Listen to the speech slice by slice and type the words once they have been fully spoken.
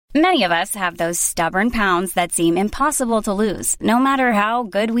Many of us have those stubborn pounds that seem impossible to lose, no matter how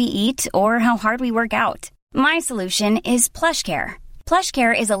good we eat or how hard we work out. My solution is PlushCare.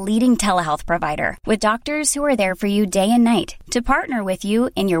 PlushCare is a leading telehealth provider with doctors who are there for you day and night to partner with you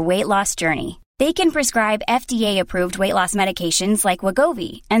in your weight loss journey. They can prescribe FDA-approved weight loss medications like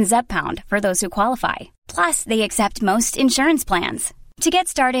Wegovy and Zepbound for those who qualify. Plus, they accept most insurance plans. To get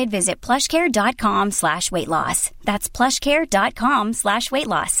started, visit plushcare.com/weightloss. That's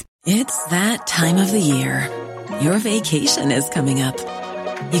plushcare.com/weightloss. It's that time of the year. Your vacation is coming up.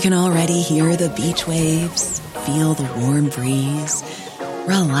 You can already hear the beach waves, feel the warm breeze,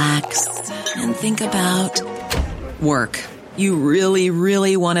 relax, and think about work. You really,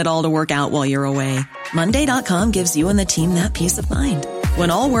 really want it all to work out while you're away. Monday.com gives you and the team that peace of mind. When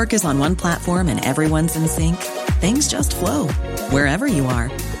all work is on one platform and everyone's in sync, things just flow. Wherever you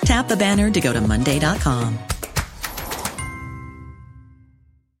are, tap the banner to go to Monday.com.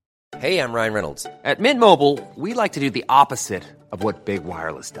 Hey, I'm Ryan Reynolds. At Mint Mobile, we like to do the opposite of what Big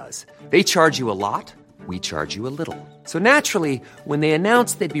Wireless does. They charge you a lot, we charge you a little. So naturally, when they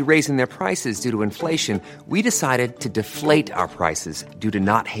announced they'd be raising their prices due to inflation, we decided to deflate our prices due to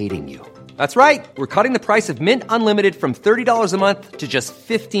not hating you. That's right. We're cutting the price of Mint Unlimited from $30 a month to just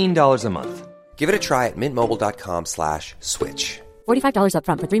 $15 a month. Give it a try at mintmobile.com/switch. $45 up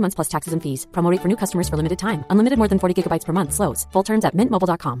front for 3 months plus taxes and fees. Promo rate for new customers for limited time. Unlimited more than 40 gigabytes per month. Slows full terms at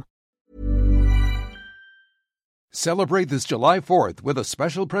mintmobile.com. Celebrate this July 4th with a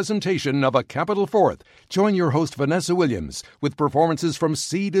special presentation of A Capital Fourth. Join your host Vanessa Williams with performances from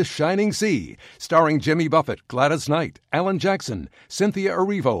Sea to Shining Sea, starring Jimmy Buffett, Gladys Knight, Alan Jackson, Cynthia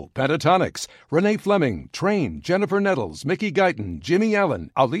Erivo, Pentatonics, Renee Fleming, Train, Jennifer Nettles, Mickey Guyton, Jimmy Allen,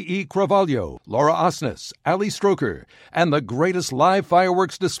 Ali E. Cravalho, Laura Osnes, Ali Stroker, and the greatest live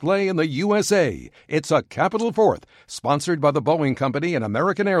fireworks display in the USA. It's A Capital Fourth, sponsored by the Boeing Company and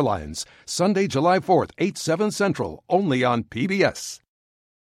American Airlines. Sunday, July 4th, 8/7 Central. Only on PBS.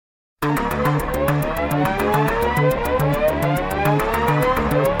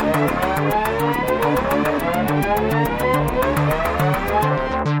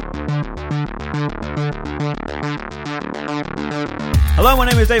 Hello, my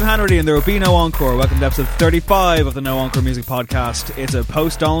name is Dave Hanratty and there will be no encore. Welcome to episode 35 of the No Encore Music Podcast. It's a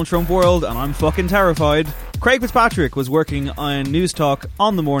post-Donald Trump world and I'm fucking terrified. Craig Fitzpatrick was working on News Talk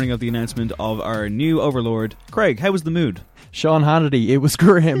on the morning of the announcement of our new overlord. Craig, how was the mood? Sean Hannity, it was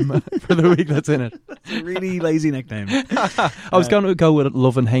grim for the week that's in it. That's a really lazy nickname. I was going to go with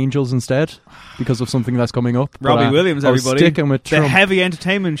Love and Angels instead because of something that's coming up. Robbie Williams, everybody. Sticking with Trump. The heavy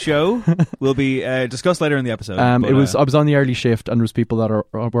entertainment show will be discussed later in the episode. I was on the early shift and there was people that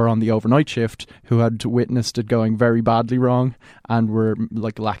were on the overnight shift who had witnessed it going very badly wrong and were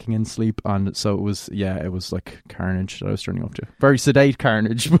like lacking in sleep, and so it was like carnage that I was turning up to. Very sedate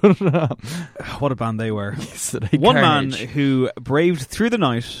carnage. But what a band they were. One man who braved through the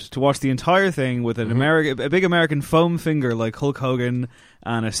night to watch the entire thing with a big American foam finger like Hulk Hogan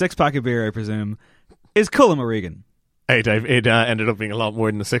and a six-pack of beer, I presume, is Cullum O'Regan. Hey Dave, it ended up being a lot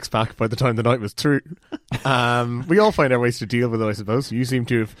more than a six-pack by the time the night was through. We all find our ways to deal with it, I suppose. You seem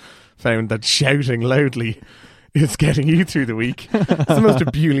to have found that shouting loudly is getting you through the week. It's the most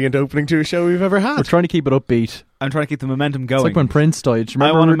ebullient opening to a show we've ever had. We're trying to keep it upbeat. I'm trying to keep the momentum going. It's like when Prince died.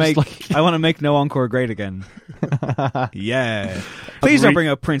 I want to make No Encore great again. Yeah. Please don't bring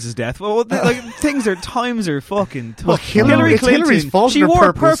up Prince's death. Well, times are fucking tough. Well, Hillary Clinton's fault. She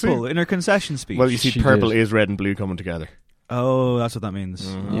wore purple in her concession speech. Well, you see, purple is red and blue coming together. Oh, that's what that means.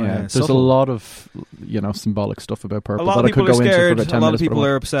 Yeah, there's subtle. A lot of symbolic stuff about purple that I could go into for about 10 minutes. A lot of people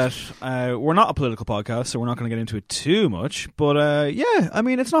are upset. We're not a political podcast, so we're not going to get into it too much. But I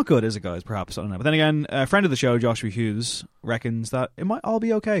mean, it's not good, is it, guys? Perhaps, I don't know. But then again, a friend of the show, Joshua Hughes, reckons that it might all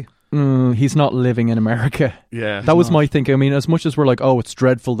be okay. He's not living in America. Yeah, that was my thinking. I mean, as much as we're like, oh, it's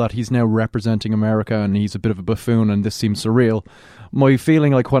dreadful that he's now representing America and he's a bit of a buffoon and this seems surreal. My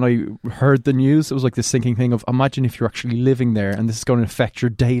feeling, like when I heard the news, it was like this sinking thing of imagine if you're actually living there and this is going to affect your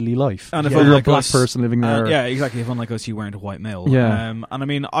daily life. And if you're a black person living there, yeah, exactly. If unlike us, you weren't a white male. Yeah, and I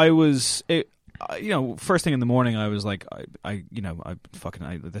mean, I was. First thing in the morning, I was like,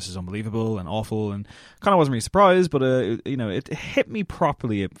 this is unbelievable and awful, and kind of wasn't really surprised, but it hit me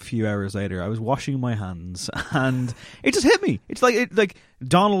properly a few hours later. I was washing my hands, and it just hit me. It's like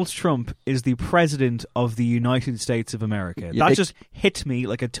Donald Trump is the president of the United States of America. Yeah, that just hit me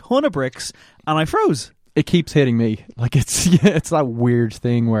like a ton of bricks, and I froze. It keeps hitting me. Like it's that weird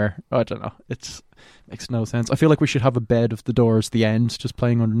thing where I don't know. Makes no sense. I feel like we should have a bed of The Doors, The End, just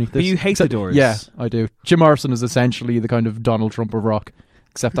playing underneath this. But you hate The Doors. Yeah, I do. Jim Morrison is essentially the kind of Donald Trump of rock,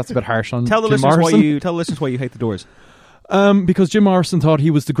 except that's a bit harsh on Jim Morrison. Tell the listeners why you hate The Doors. Because Jim Morrison thought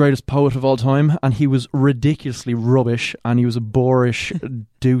he was the greatest poet of all time, and he was ridiculously rubbish, and he was a boorish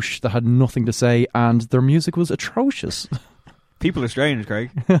douche that had nothing to say, and their music was atrocious. People are strange, Craig.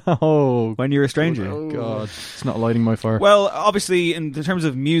 Oh, When you're a stranger. oh God, it's not lighting my fire. Well, obviously, in terms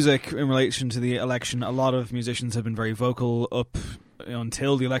of music in relation to the election, a lot of musicians have been very vocal up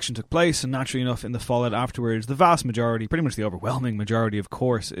until the election took place, and naturally enough, in the fallout afterwards, the vast majority, pretty much the overwhelming majority, of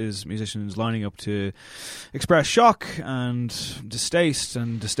course, is musicians lining up to express shock and distaste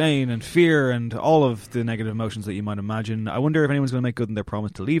and disdain and fear and all of the negative emotions that you might imagine. I wonder if anyone's going to make good on their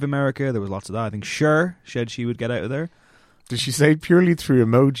promise to leave America. There was lots of that. I think Cher said she would get out of there. Did she say it purely through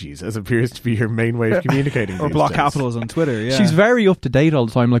emojis, as appears to be her main way of communicating? Or these block days? capitals on Twitter, yeah. She's very up to date all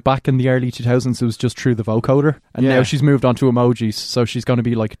the time. Like back in the early 2000s, it was just through the vocoder, and Yeah. now she's moved on to emojis. So she's going to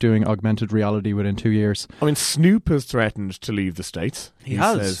be like doing augmented reality within 2 years. I mean, Snoop has threatened to leave the States. He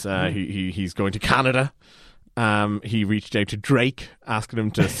has. Says he's going to Canada. He reached out to Drake, asking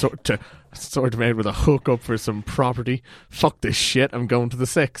him to sort him out with a hookup for some property. Fuck this shit, I'm going to the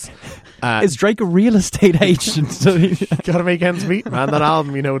Six. Is Drake a real estate agent? Gotta make ends meet, man. That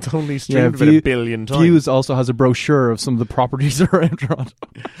album, it's only streamed about 1 billion times. Views also has a brochure of some of the properties around Toronto.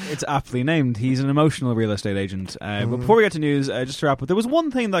 It's aptly named. He's an emotional real estate agent. But before we get to news, just to wrap up, there was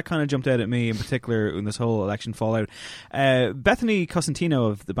one thing that kind of jumped out at me in particular in this whole election fallout. Bethany Cosentino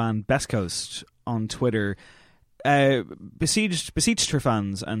of the band Best Coast on Twitter beseeched her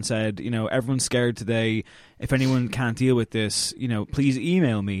fans and said, everyone's scared today. If anyone can't deal with this, please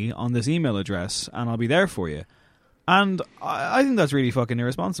email me on this email address and I'll be there for you. And I think that's really fucking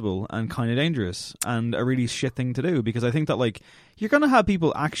irresponsible and kind of dangerous and a really shit thing to do, because I think that you're going to have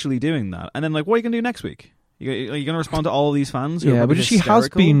people actually doing that, and then what are you going to do next week? You're going to respond to all these fans? Yeah, but she's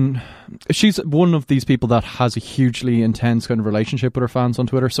one of these people that has a hugely intense kind of relationship with her fans on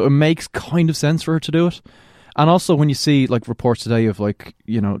Twitter, so it makes kind of sense for her to do it. And also when you see reports today of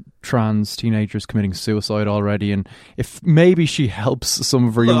trans teenagers committing suicide already, and if maybe she helps some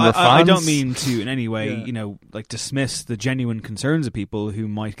of her younger fans. I don't mean to in any way, dismiss the genuine concerns of people who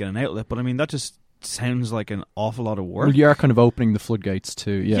might get an outlet, but I mean that just sounds like an awful lot of work. Well, you are kind of opening the floodgates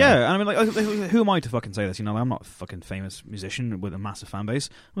to, Yeah, and I mean, who am I to fucking say this? I'm not a fucking famous musician with a massive fan base.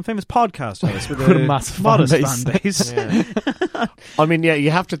 I'm a famous podcast host with a massive modest fan base. Yeah. I mean, yeah,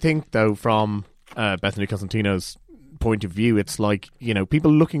 you have to think though from Bethany Cosentino's point of view, it's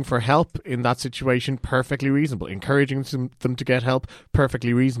people looking for help in that situation, perfectly reasonable. Encouraging them to get help,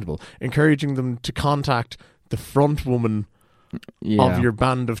 perfectly reasonable. Encouraging them to contact the front woman of your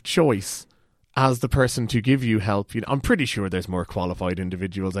band of choice as the person to give you help. I'm pretty sure there's more qualified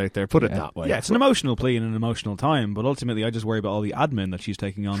individuals out there, put it that way. Yeah, it's an emotional plea in an emotional time, but ultimately I just worry about all the admin that she's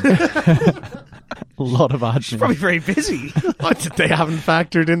taking on. A lot of admin. She's probably very busy. They haven't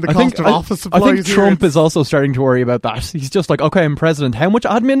factored in the cost of office supplies. I think Trump is also starting to worry about that. He's just like, okay, I'm president. How much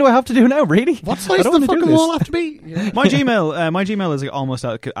admin do I have to do now, really? What size does the fucking wall have to be? Yeah. My Gmail is almost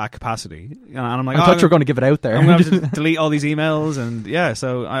at capacity. And I'm like, I thought you were going to give it out there. I'm going to delete all these emails, and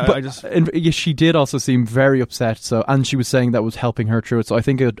so I just... She did also seem very upset, and she was saying that was helping her through it. So I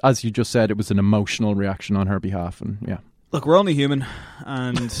think, as you just said, it was an emotional reaction on her behalf, and yeah. Look, we're only human,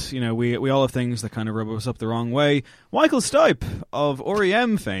 and we all have things that kind of rub us up the wrong way. Michael Stipe of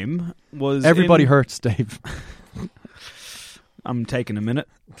REM fame was everybody hurts, Dave. I'm taking a minute.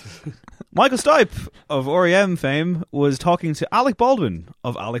 Michael Stipe of REM fame was talking to Alec Baldwin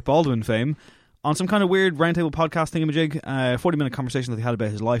of Alec Baldwin fame on some kind of weird roundtable podcast thingamajig. 40-minute conversation that they had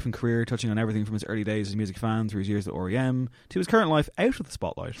about his life and career, touching on everything from his early days as a music fan through his years at REM to his current life out of the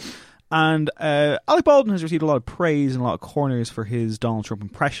spotlight. And Alec Baldwin has received a lot of praise and a lot of corners for his Donald Trump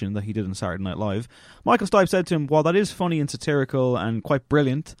impression that he did on Saturday Night Live. Michael Stipe said to him, while that is funny and satirical and quite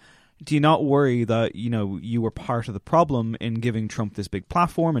brilliant, do you not worry that, you were part of the problem in giving Trump this big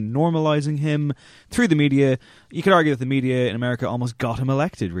platform and normalizing him through the media? You could argue that the media in America almost got him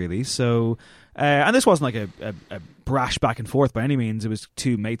elected, really. So, and this wasn't like a brash back and forth by any means. It was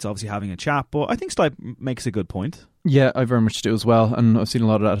two mates obviously having a chat, but I think Stipe makes a good point. Yeah, I very much do as well, and I've seen a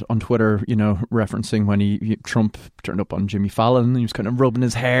lot of that on Twitter, referencing when Trump turned up on Jimmy Fallon and he was kind of rubbing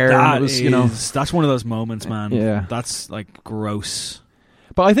his hair. That's one of those moments, man. Yeah. That's gross.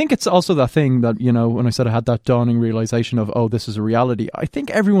 But I think it's also that thing that, when I said I had that dawning realization of, oh, this is a reality, I think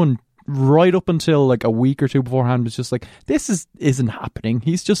everyone right up until a week or two beforehand was just like, this isn't happening.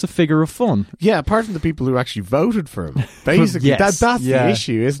 He's just a figure of fun. Yeah, apart from the people who actually voted for him. Basically, yes, that's the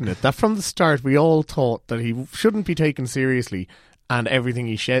issue, isn't it? That from the start we all thought that he shouldn't be taken seriously and everything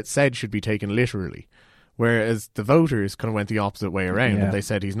he said should be taken literally. Whereas the voters kind of went the opposite way around. Yeah. And they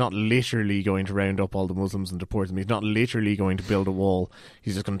said he's not literally going to round up all the Muslims and deport them. He's not literally going to build a wall.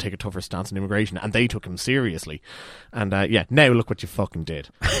 He's just going to take a tougher stance on immigration. And they took him seriously. And now look what you fucking did.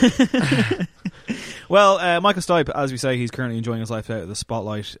 Well, Michael Stipe, as we say, he's currently enjoying his life out of the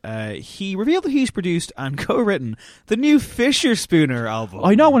spotlight. He revealed that he's produced and co-written the new Fisher Spooner album.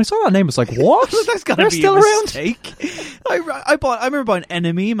 I know, when I saw that name, I was like, what? That's gotta They're be still a around? mistake. I remember buying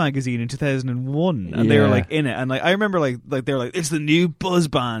NME magazine in 2001, and they were Yeah. like in it, and like I remember like they were like, it's the new buzz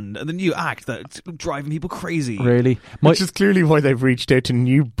band and the new act that's driving people crazy. Really? Which is clearly why they've reached out to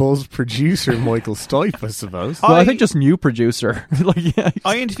new Buzz producer Michael Stipe, I suppose. Well, I think just new producer. Like, yeah.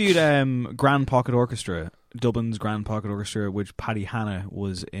 I interviewed Grand Pocket Orchestra, Dublin's Grand Pocket Orchestra, which Paddy Hanna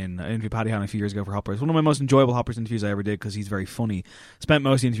was in. I interviewed Paddy Hanna a few years ago for Hoppers. One of my most enjoyable Hoppers interviews I ever did because he's very funny. Spent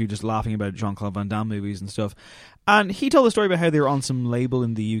most of the interview just laughing about Jean-Claude Van Damme movies and stuff. And he told a story about how they were on some label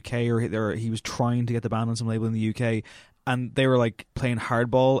in the UK, or he was trying to get the band on some label in the UK, and they were like playing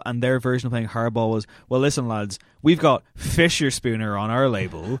hardball, and their version of playing hardball was, well, listen lads, we've got Fisher Spooner on our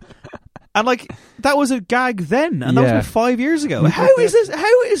label. And like that was a gag then, and that was Yeah. about 5 years ago. How is this?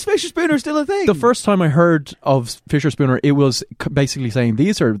 How is Fisher Spooner still a thing? The first time I heard of Fisher Spooner, it was basically saying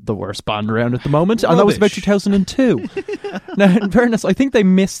these are the worst band around at the moment, and that was about Rubbish. 2002. Now, in fairness, I think they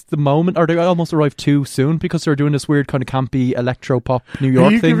missed the moment, or they almost arrived too soon because they were doing this weird kind of campy electro pop New Are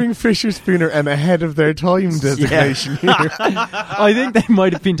York you thing. giving Fisher Spooner an ahead of their time designation here? I think they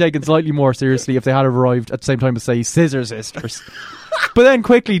might have been taken slightly more seriously if they had arrived at the same time as, say, Scissor Sisters. But then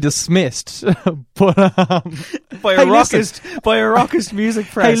quickly dismissed. But by hey, a rockist music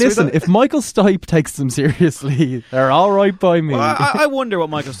press. hey, listen, if Michael Stipe takes them seriously, they're all right by me. Well, I wonder what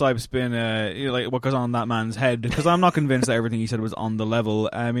Michael Stipe's been, like what goes on in that man's head, because I'm not convinced that everything he said was on the level.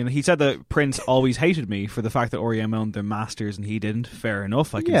 I mean, he said that Prince always hated me for the fact that R.E.M. owned their masters and he didn't. Fair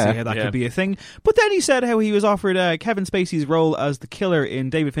enough, I can see how that could be a thing. But then he said how he was offered Kevin Spacey's role as the killer in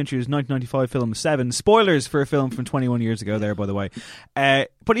David Fincher's 1995 film Seven. Spoilers for a film from 21 years ago there, by the way.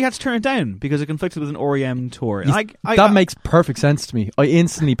 But he had to turn it down because it conflicted with an R.E.M. tour. And that makes perfect sense to me. I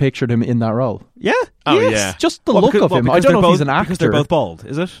instantly pictured him in that role. Yeah? Oh, Yes, yeah. just the look of him. I don't know if he's an actor. Because they're both bald,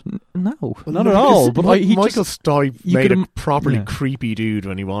 is it? No, not at all. But Michael Stipe you made could a properly yeah. creepy dude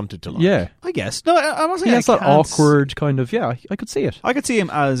when he wanted to. Like. Yeah. I guess. No, I'm not saying He has I that can't awkward kind of, yeah, I could see it. I could see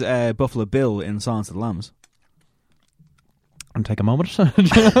him as Buffalo Bill in Silence of the Lambs. And take a moment.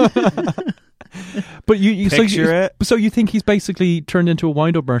 But so you think he's basically turned into a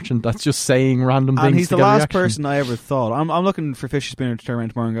wind-up merchant that's just saying random things And he's to the get a last reaction? person I ever thought. I'm looking for Fisher Spooner to turn around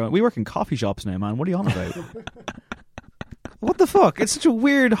tomorrow and go, we work in coffee shops now, man. What are you on about? What the fuck? It's such a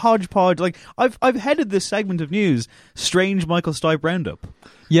weird hodgepodge. Like, I've headed this segment of news, Strange Michael Stipe Roundup.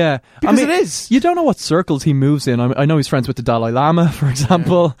 Yeah, Because I mean, it is. You don't know what circles he moves in. I know he's friends with the Dalai Lama, for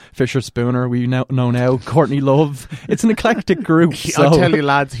example. Fisher Spooner, we know now. Courtney Love. It's an eclectic group. So. I tell you,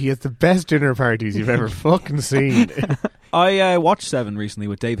 lads, he has the best dinner parties you've ever fucking seen. I watched Seven recently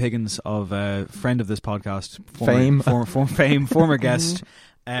with Dave Higgins, of friend of this podcast, former guest.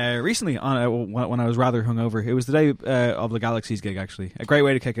 Recently, when I was rather hungover, it was the day of the Galaxies gig. Actually, a great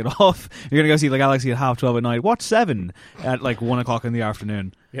way to kick it off. You're going to go see the Galaxy at 12:30 at night. Watch Seven at like 1:00 in the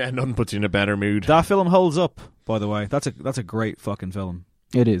afternoon. Yeah, nothing puts you in a better mood. That film holds up, by the way. That's a great fucking film.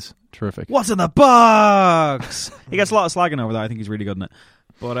 It is terrific. What's in the box? He gets a lot of slagging over that. I think he's really good in it.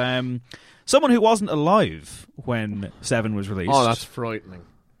 But someone who wasn't alive when Seven was released. Oh, that's frightening.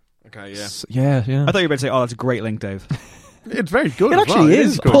 Okay, yeah. Yeah. I thought you were about to say, "Oh, that's a great link, Dave." It's very good. It as well. actually It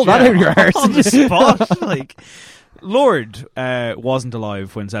is. good, Pull that yeah. out of your arse. On the spot. Like, Lord wasn't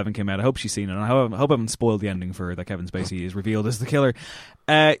alive when Seven came out. I hope she's seen it. And I hope I haven't spoiled the ending for her, that Kevin Spacey is revealed as the killer.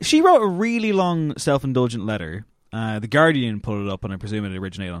 She wrote a really long self-indulgent letter. The Guardian put it up, and I presume it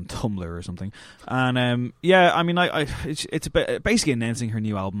originated on Tumblr or something. And I mean, it's basically announcing her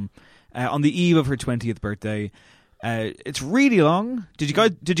new album on the eve of her 20th birthday. It's really long. Did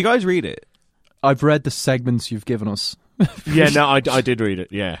you guys read it? I've read the segments you've given us. Yeah, no, I did read it,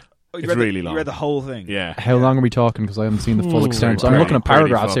 yeah. It's really long. You read the whole thing? Yeah. How long are we talking? Because I haven't seen the full extent. I'm Pretty looking at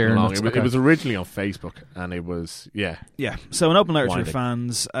paragraphs fucking here. long. And It was originally on Facebook, and it was, yeah. Yeah. So an open letter to her Winding.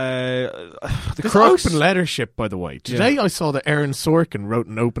 fans. The There's crux. open lettership, by the way. Today I saw that Aaron Sorkin wrote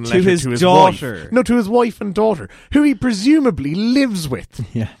an open letter his to his daughter. wife. No, to his wife and daughter, who he presumably lives with.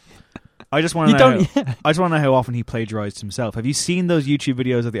 Yeah. I just want to know how often he plagiarized himself. Have you seen those YouTube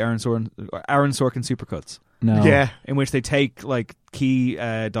videos of the Aaron Sorkin supercuts? No. Yeah. In which they take like key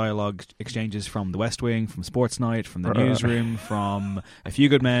dialogue exchanges from The West Wing, from Sports Night, from The Newsroom, from A Few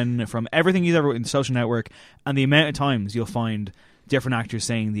Good Men, from everything he's ever written in Social Network, and the amount of times you'll find different actors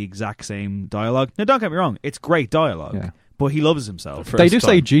saying the exact same dialogue. Now, don't get me wrong, it's great dialogue. Yeah. but he loves himself. They do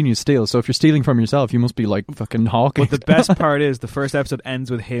say genius steals, so if you're stealing from yourself, you must be like fucking Hawking. But the best part is the first episode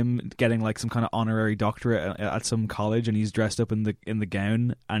ends with him getting like some kind of honorary doctorate at some college, and he's dressed up in the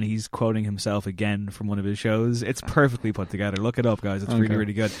gown, and he's quoting himself again from one of his shows. It's perfectly put together. Look it up, guys. It's really,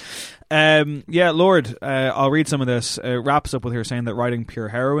 really good. Lorde, I'll read some of this. Wraps up with her saying that writing Pure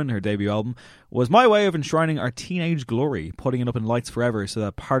Heroine, her debut album, was my way of enshrining our teenage glory, putting it up in lights forever so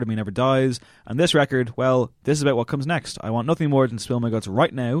that part of me never dies. And this record, well, this is about what comes next. I want nothing more than spill my guts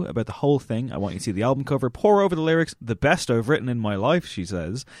right now about the whole thing. I want you to see the album cover, pour over the lyrics, the best I've written in my life, she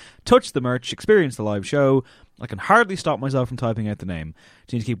says. Touch the merch, experience the live show. I can hardly stop myself from typing out the name.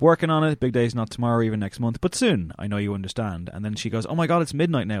 Do you need to keep working on it? Big day's not tomorrow, even next month, but soon. I know you understand. And then she goes, oh my god, it's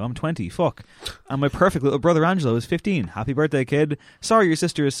midnight now. I'm 20. Fuck. And my perfect little brother Angelo is 15. Happy birthday, kid. Sorry your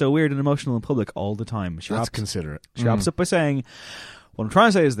sister is so weird and emotional in public all the time. That's considerate. She wraps up by saying, what I'm trying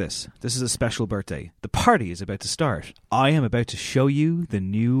to say is this. This is a special birthday. The party is about to start. I am about to show you the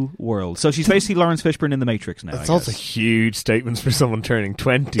new world. So she's basically Lawrence Fishburne in The Matrix now. That's also huge statements for someone turning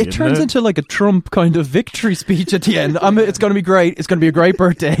 20. It turns into like a Trump kind of victory speech at the end. It's going to be great. It's going to be a great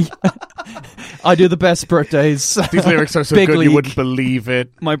birthday. I do the best birthdays. These lyrics are so Big good league. you wouldn't believe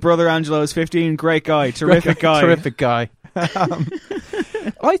it. My brother Angelo is 15. Great guy. Terrific guy. Terrific guy.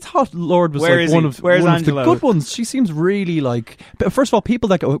 I thought Lorde was one of the good ones. She seems really like... But first of all, people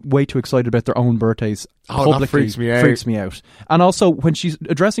that get way too excited about their own birthdays publicly that freaks me out. And also, when she's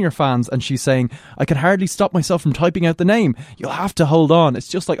addressing her fans and she's saying, I can hardly stop myself from typing out the name. You'll have to hold on. It's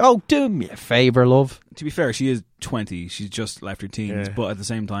just like, oh, do me a favour, love. To be fair, she is 20. She's just left her teens. Yeah. But at the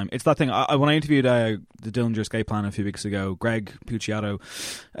same time, it's that thing. When I interviewed the Dillinger Escape Plan a few weeks ago, Greg Puciato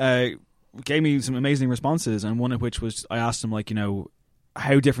gave me some amazing responses, and one of which was, I asked him, like, you know,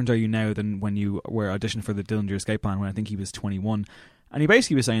 how different are you now than when you were auditioning for the Dillinger Escape Plan when I think he was 21? And he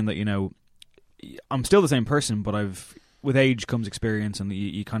basically was saying that, you know, I'm still the same person, but with age comes experience, and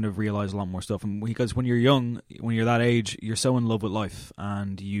you kind of realise a lot more stuff. And because when you're young, when you're that age, you're so in love with life,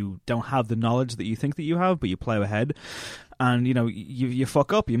 and you don't have the knowledge that you think that you have, but you plough ahead. And, you know, you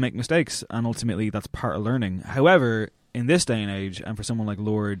fuck up, you make mistakes, and ultimately that's part of learning. However, in this day and age, and for someone like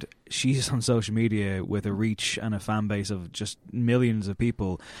Lorde, she's on social media with a reach and a fan base of just millions of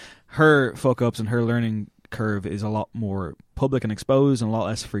people. Her fuck-ups and her learning curve is a lot more public and exposed and a lot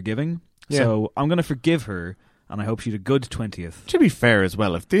less forgiving. Yeah. So I'm going to forgive her, and I hope she had a good 20th. To be fair as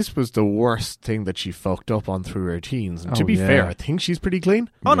well, if this was the worst thing that she fucked up on through her teens, and to be fair, I think she's pretty clean.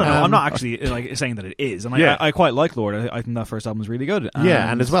 Oh, no, I'm not actually like saying that it is. And I quite like Lorde. I think that first album was really good.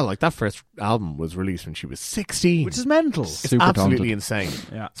 And as well, like that first album was released when she was 16. Which is mental. It's super absolutely insane.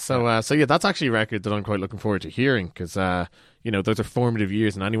 Yeah. So that's actually a record that I'm quite looking forward to hearing, because you know, those are formative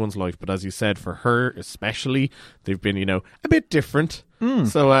years in anyone's life, but as you said, for her especially, they've been, you know, a bit different.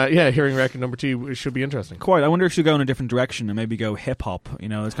 So, hearing record number 2 should be interesting. Quite. I wonder if she'll go in a different direction and maybe go hip-hop. You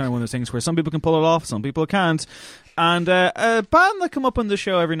know, it's kind of one of those things where some people can pull it off, some people can't. And a band that come up on the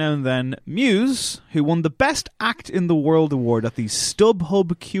show every now and then, Muse, who won the Best Act in the World award at the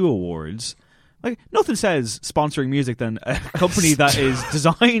StubHub Q Awards. Like, nothing says sponsoring music than a company that is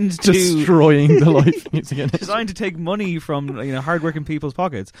designed to... destroying the life music industry. Designed to take money from, you know, hard-working people's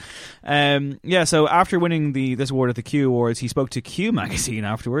pockets. So after winning this award at the Q Awards, he spoke to Q Magazine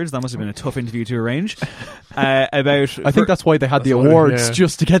afterwards. That must have been a tough interview to arrange. About... I think that's why they had the awards,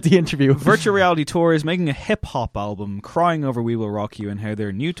 just to get the interview. Virtual Reality Tour is making a hip-hop album, crying over We Will Rock You, and how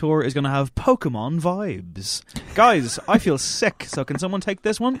their new tour is going to have Pokemon vibes. Guys, I feel sick, so can someone take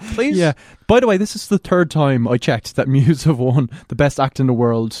this one, please? Yeah. By the way, this is the third time I checked that Muse have won the Best Act in the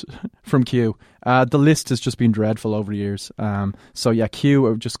World from Q. The list has just been dreadful over the years. Q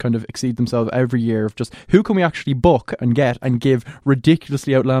have just kind of exceed themselves every year of just who can we actually book and get and give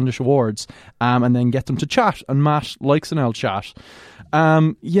ridiculously outlandish awards, and then get them to chat. And Matt likes an old chat.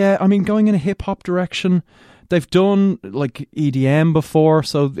 Going in a hip hop direction. They've done like EDM before,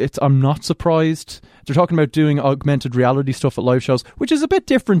 so I'm not surprised. They're talking about doing augmented reality stuff at live shows, which is a bit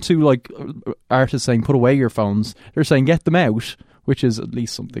different to like artists saying put away your phones. They're saying get them out, which is at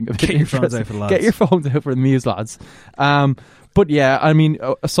least something a bit Get your phones out for the lads. Get your phones out for the Muse lads. But yeah, I mean,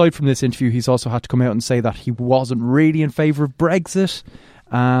 aside from this interview, he's also had to come out and say that he wasn't really in favour of Brexit.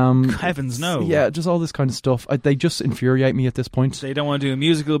 Heavens no. Yeah, just all this kind of stuff. They just infuriate me at this point. They don't want to do a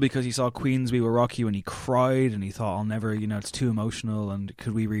musical because he saw Queen's We Will Rock You and he cried and he thought, I'll never, you know, it's too emotional and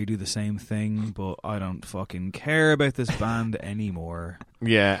could we really do the same thing? But I don't fucking care about this band anymore.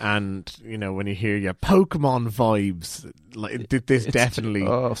 Yeah, and, you know, when you hear your Pokemon vibes, like this definitely...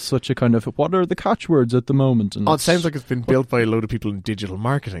 such a kind of, what are the catchwords at the moment? And it sounds like it's been built by a load of people in digital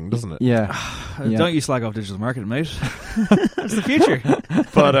marketing, doesn't it? Yeah. Don't you slag off digital marketing, mate. That's the future.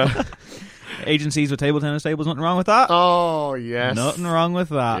 But Agencies with table tennis tables, nothing wrong with that. Oh, yes. Nothing wrong with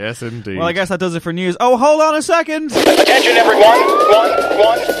that. Yes, indeed. Well, I guess that does it for news. Oh, hold on a second. Attention, everyone.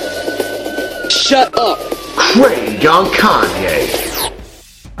 Shut up. Craig on Kanye.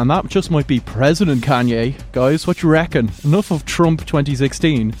 And that just might be President Kanye. Guys, what you reckon? Enough of Trump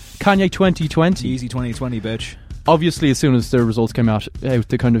 2016. Kanye 2020. Easy 2020, bitch. Obviously, as soon as the results came out,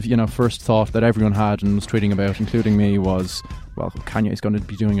 the kind of, first thought that everyone had and was tweeting about, including me, was, well, Kanye's going to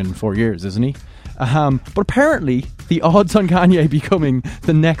be doing it in 4 years, isn't he? But apparently, the odds on Kanye becoming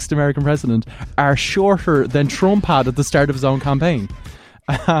the next American president are shorter than Trump had at the start of his own campaign.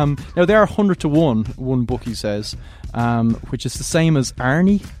 Now, they are 100 to 1, one bookie says, which is the same as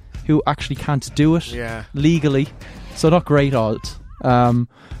Arnie, who actually can't do it legally. So not great odds.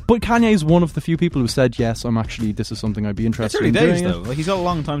 But Kanye is one of the few people who said, yes, this is something I'd be interested in doing. It's early days, though. Like, he's got a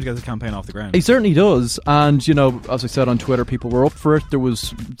long time to get his campaign off the ground. He certainly does. And, as I said on Twitter, people were up for it. There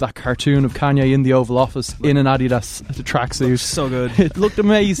was that cartoon of Kanye in the Oval Office in an Adidas tracksuit. So good. It looked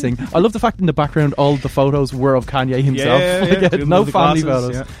amazing. I love the fact in the background all the photos were of Kanye himself. Yeah. No family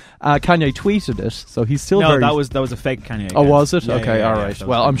glasses, photos. Kanye tweeted it, so he's still very... No, that was a fake Kanye account. Oh, was it? Yeah, okay, all right.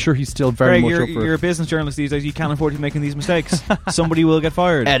 Well, I'm sure he's still very much up for it. You're a business journalist these days. You can't afford to be making these mistakes. Somebody will get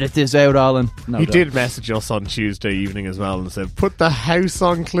fired. Edit this out, Alan. No, he did message us on Tuesday evening as well and said, put the house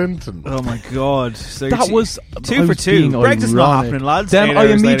on Clinton. Oh my God. So that was 2 for 2. Brexit's not happening, lads. Then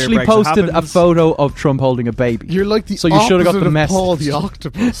I immediately posted a photo of Trump holding a baby. You're like the so you should have got the message. Paul the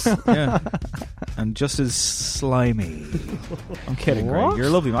Octopus. Yeah. And just as slimy. I'm kidding, What? Greg.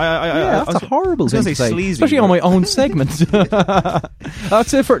 You're lovely. That's a horrible thing to say, sleazy, especially on my own segment.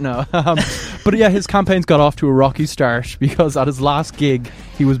 That's it for it now. But yeah, his campaign's got off to a rocky start because at his last gig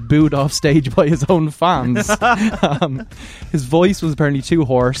he was booed off stage by his own fans. His voice was apparently too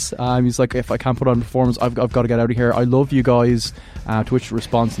hoarse. He's like, if I can't put on a performance, I've got to get out of here. I love you guys. To which the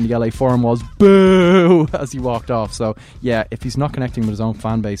response in the LA Forum was boo as he walked off. So yeah, if he's not connecting with his own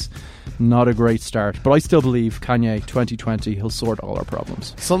fan base, not a great start. But I still believe Kanye 2020, he'll sort all our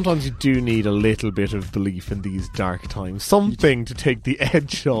problems. Sometimes you do need a little bit of belief in these dark times, something to take the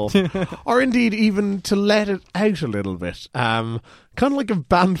edge off, or indeed even to let it out a little bit. Kind of like a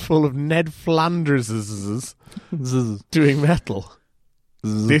band full of Ned Flanders doing metal.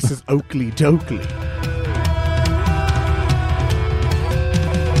 This is Oakley Dokley.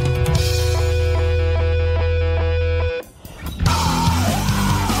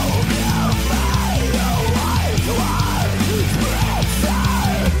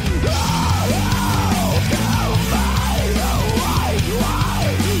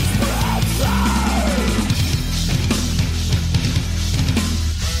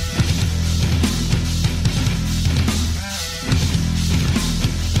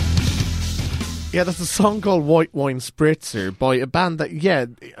 Yeah, that's a song called White Wine Spritzer by a band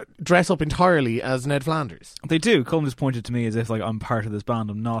that, dress up entirely as Ned Flanders. They do. Colin just pointed to me as if like I'm part of this band.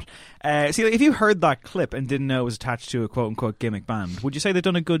 I'm not. See, like, if you heard that clip and didn't know it was attached to a quote-unquote gimmick band, would you say they've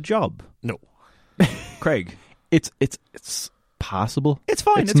done a good job? No. Craig? It's passable. It's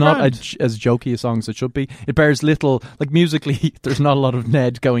fine. It's not as jokey a song as it should be. It bears little, like musically, there's not a lot of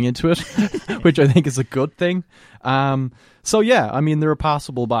Ned going into it, which I think is a good thing. So yeah, I mean, they're a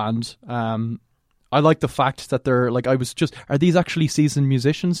passable band. I like the fact that they're like, are these actually seasoned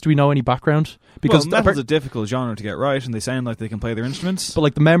musicians? Do we know any background? Because metal's a difficult genre to get right, and they sound like they can play their instruments. But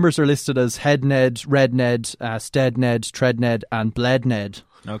like the members are listed as Head Ned, Red Ned, Stead Ned, Tread Ned, and Bled Ned.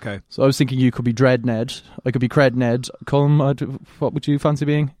 Okay. So I was thinking you could be Dread Ned. I could be Cred Ned. Colm, what would you fancy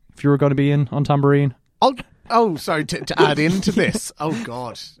being if you were going to be in on tambourine? Sorry, to add into this. Oh,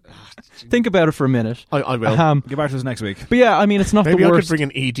 God. Think about it for a minute. I will. Get back to us next week. But yeah, I mean, it's not Maybe the worst. Maybe I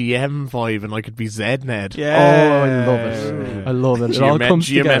could bring an EDM vibe and I could be Zed Ned. Yeah. Oh, I love it. I love it. It all comes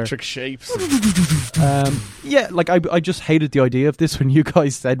geometric together. Shapes. Yeah, like I just hated the idea of this when you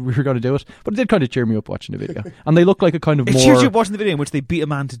guys said we were going to do it. But it did kind of cheer me up watching the video. And they look like a kind of It more... cheers you up watching the video in which they beat a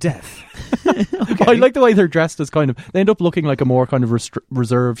man to death. Okay. I like the way they're dressed as kind of... They end up looking like a more kind of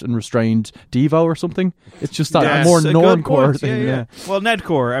reserved and restrained Devo or something. It's just that more normcore thing. Yeah. Well,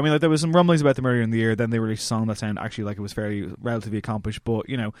 Nedcore, I mean, like, there was some rumblings about them earlier in the year, then they released a song that sounded actually like it was relatively accomplished, but,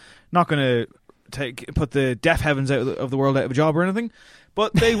 not going to put the deaf heavens out of the world out of a job or anything.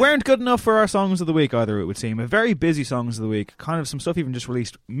 But they weren't good enough for our songs of the week either, it would seem. A very busy songs of the week. Kind of some stuff even just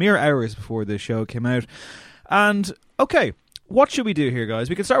released mere hours before the show came out. And, okay, what should we do here, guys?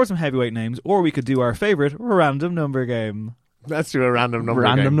 We could start with some heavyweight names, or we could do our favourite random number game. Let's do a random number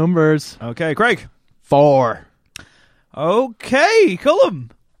game. Random numbers. Okay, Craig. 4. Okay,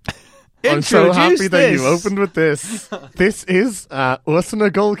 Cullum. I'm so happy that you opened with this. This is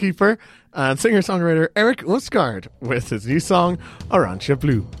Usana goalkeeper and singer-songwriter Eric Usgard with his new song, Arancia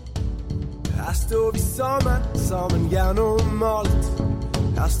Blue. Her står vi sammen gjennom alt.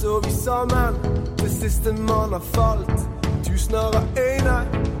 Her står vi sammen til siste mann har falt. Tusener av øyne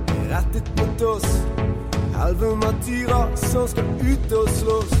er rettet mot oss. 11 martyrer som skal ut og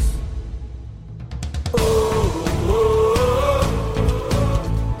slåss.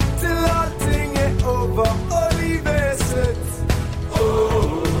 Til allting er over og livet er slutt.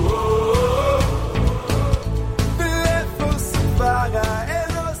 Vil jeg fortsatt være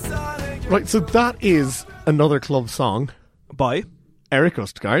en av sannhe. Right, so that is another club song By Erik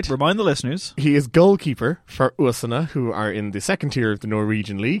Østgaard. Remind the listeners. He is goalkeeper for Åsane, who are in the second tier of the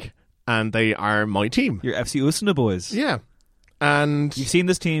Norwegian League, and they are my team. Your FC Åsane boys. Yeah. And You've seen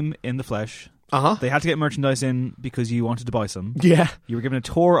this team in the flesh. Uh-huh. They had to get merchandise in because you wanted to buy some. Yeah. You were given a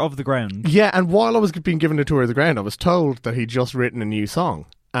tour of the ground. Yeah, and while I was being given a tour of the ground, I was told that he'd just written a new song.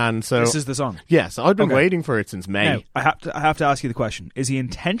 And so This is the song. Yes, I've been Okay. waiting for it since May. Now, I have to ask you the question. Is he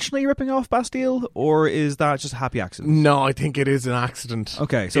intentionally ripping off Bastille, or is that just a happy accident? No, I think it is an accident.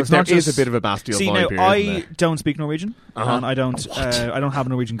 Okay, so If it's not there is just a bit of a Bastille See, vibe now here, I isn't there? don't speak Norwegian, and I don't have a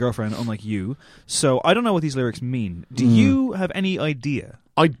Norwegian girlfriend, unlike you. So I don't know what these lyrics mean. Do you have any idea?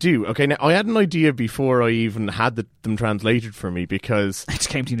 I do. Okay, now I had an idea before I even had them translated for me because It just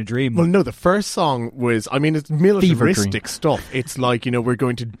came to you in a dream. well, no, the first song was, I mean, it's militaristic stuff. It's like, you know, we're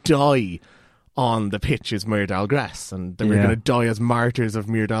going to die on the pitch as Myrdal Grass, and then we're Yeah. going to die as martyrs of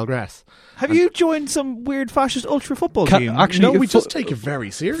Myrdal Grass. Have you joined some weird fascist ultra football Ca- team? actually, No, we fu- just take it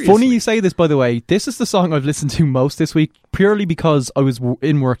very seriously. Funny you say this, by the way. This is the song I've listened to most this week, purely because I was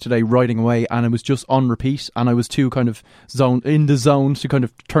in work today writing away, and it was just on repeat, and I was too kind of in the zone to kind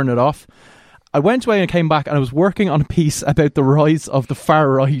of turn it off. I went away and came back, and I was working on a piece about the rise of the far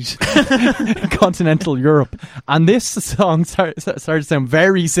right in continental Europe, and this song started to sound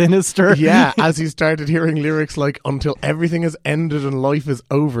very sinister. Yeah, as you started hearing lyrics like, until everything is ended and life is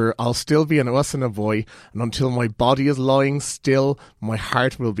over, I'll still be an Åsane boy, and until my body is lying still, my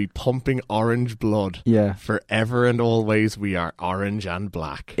heart will be pumping orange blood. Yeah. Forever and always we are orange and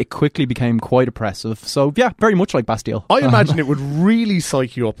black. It quickly became quite oppressive. So yeah, very much like Bastille. I imagine it would really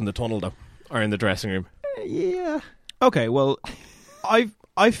psych you up in the tunnel, though, or in the dressing room. Yeah. Okay, well,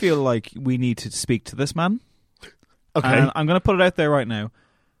 I feel like we need to speak to this man. Okay. And I'm going to put it out there right now.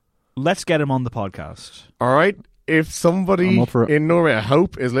 Let's get him on the podcast. All right. If somebody I'm up for it. in Norway, I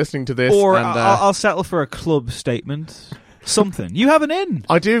hope, is listening to this. Or and, I'll settle for a club statement. Something. You have an in.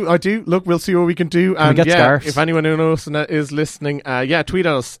 I do. Look, we'll see what we can do. And get yeah, scarves? if anyone who knows and is listening, tweet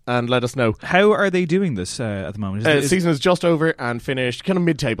us and let us know. How are they doing this at the moment? Season is just over and finished, kind of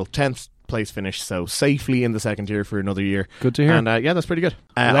mid-table, 10th place finish, so safely in the second year for another year. Good to hear. And yeah, that's pretty good.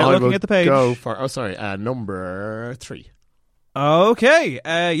 Without I looking will at the page. go for, number 3. Okay,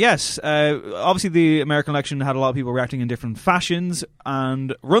 yes. Obviously, the American election had a lot of people reacting in different fashions,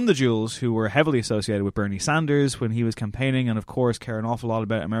 and Run the Jewels, who were heavily associated with Bernie Sanders when he was campaigning, and of course care an awful lot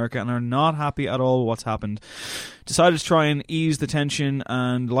about America, and are not happy at all with what's happened, decided to try and ease the tension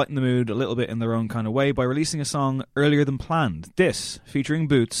and lighten the mood a little bit in their own kind of way by releasing a song earlier than planned. This, featuring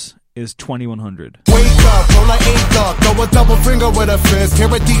Boots, is 2100. Wake up, roll like 8 up, throw a double finger with a fist.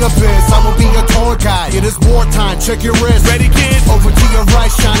 Here at the abyss, I will be your tour guide. It is wartime, check your wrist. Ready, kid? Over to your right,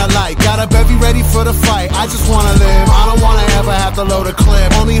 shine a light. Got a bevy ready for the fight. I just wanna live, I don't wanna ever have to load a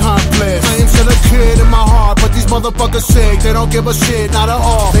clip. Only hunt bliss. I am still a kid in my heart, but these motherfuckers sick. They don't give a shit, not at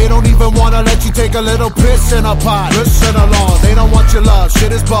all. They don't even wanna let you take a little piss in a pot. Listen along, they don't want your love.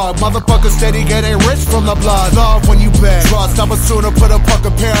 Shit is bug. Motherfuckers steady getting rich from the blood. Love when you bet. Trust, I would sooner put a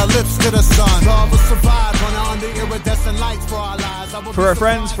fucking pair of lips to the sun. Love will survive when under iridescent lights for our lives. For our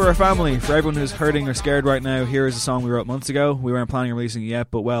friends, for our family, for everyone who's hurting or scared right now, here is a song we wrote months ago. We weren't planning on releasing it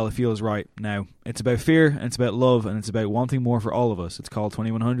yet, but well, it feels right now. It's about fear, and it's about love, and it's about wanting more for all of us. It's called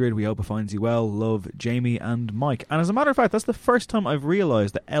 2100. We hope it finds you well. Love, Jamie and Mike. And as a matter of fact, that's the first time I've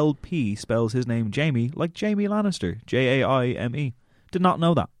realised that LP spells his name Jamie like Jamie Lannister. Jaime. Did not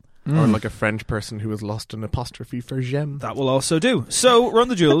know that. Or like a French person who has lost an apostrophe for j'aime. That will also do. So, Run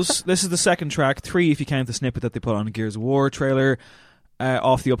the Jewels. This is the second track, 3 if you count the snippet that they put on a Gears of War trailer,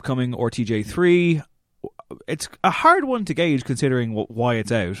 off the upcoming RTJ 3. It's a hard one to gauge considering why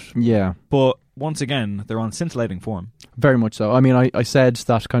it's out. Yeah. But once again, they're on scintillating form. Very much so. I mean, I said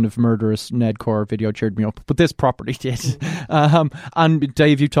that kind of murderous Nedcore video cheered me up, but this properly did. And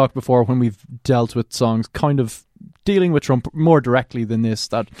Dave, you talked before when we've dealt with songs kind of dealing with Trump more directly than this,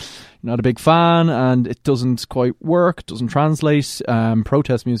 that you're not a big fan and it doesn't quite work, doesn't translate.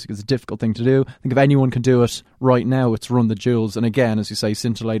 Protest music is a difficult thing to do. I think if anyone can do it right now, it's Run the Jewels. And again, as you say,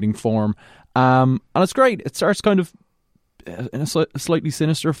 scintillating form. And it's great. It starts kind of in a slightly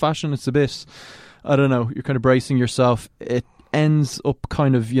sinister fashion. It's a bit, I don't know, you're kind of bracing yourself. ends up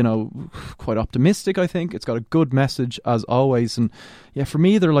kind of, quite optimistic, I think. It's got a good message, as always. And yeah, for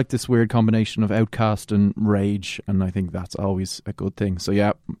me, they're like this weird combination of Outcast and Rage, and I think that's always a good thing. So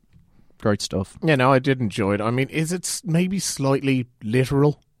yeah, great stuff. Yeah, no, I did enjoy it. I mean, is it maybe slightly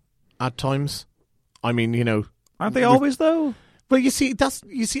literal at times? I mean, aren't they always though? Well, you see,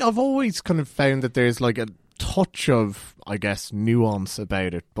 I've always kind of found that there's like a touch of, I guess, nuance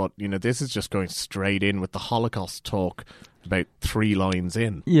about it, but this is just going straight in with the Holocaust talk about 3 lines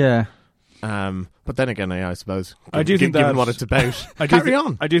in. Yeah. But then again, I suppose I do think given that, what it's about, carry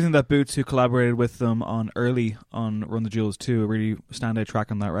on. I do think that Boots, who collaborated with them on Run the Jewels 2, a really standout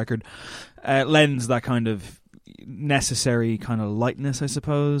track on that record, lends that kind of necessary kind of lightness, I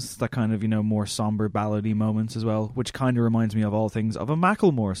suppose, that kind of more somber ballady moments as well, which kind of reminds me of all things of a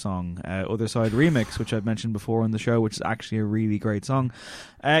Macklemore song, Other Side Remix, which I've mentioned before on the show, which is actually a really great song.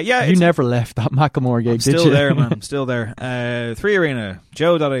 You never left that Macklemore gig, did you? Still there, man. I'm still there. 3 Arena,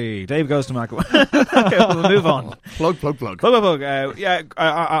 Joe Dottie, Dave Goes to Macklemore. We'll move on. Plug.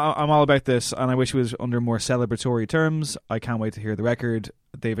 I'm all about this, and I wish it was under more celebratory terms. I can't wait to hear the record.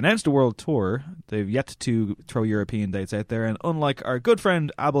 They've announced a world tour. They've yet to throw European dates out there, and unlike our good friend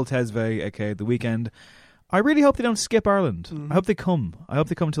Abel Tesfaye, aka The Weeknd, I really hope they don't skip Ireland. I hope they come. I hope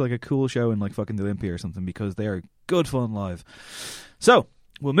they come to like a cool show in like fucking the Olympia or something, because they are good fun live. So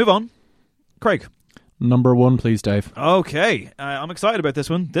we'll move on. Craig. Number 1, please, Dave. Okay. I'm excited about this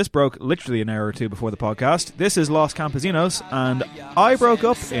one. This broke literally an hour or two before the podcast. This is Los Campesinos, and I broke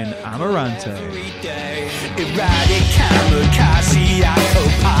up in Amarante. Erratic kamikaze, I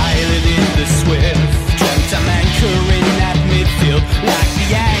co-pilot in the Swift. Dreamt I'm anchoring at midfield, like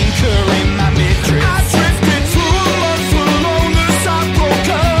the anchor in my midriff. I drifted 2 months alone, as I broke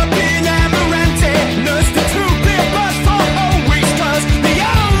up in Amarante. Nursed the 2-bit bus for whole weeks, 'cause the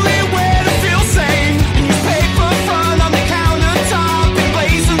only way to feel sane. Newspaper front on the countertop, and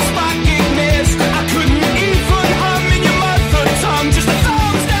blazing sparking mist. I couldn't even hum in your mother tongue, just a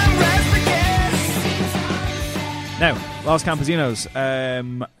thumbs down respicates. Now, Los Campesinos.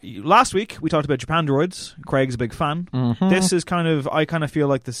 Last week we talked about Japan Droids. Craig's a big fan. Mm-hmm. This is I kind of feel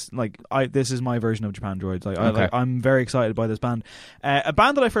like this. This is my version of Japan Droids. I'm very excited by this band. A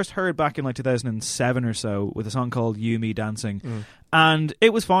band that I first heard back in 2007 or so, with a song called "You Me Dancing," and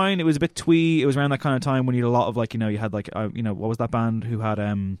it was fine. It was a bit twee. It was around that kind of time when you had a lot of you had what was that band who had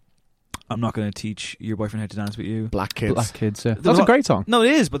I'm not going to teach your boyfriend how to dance with you. Black Kids, yeah. That's a great song. No,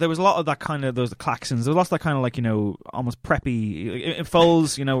 it is, but there was a lot of that kind of, those claxons. There was lots of that kind of almost preppy.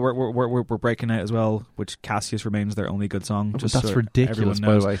 Foals, we're breaking out as well, which Cassius remains their only good song. Just that's ridiculous,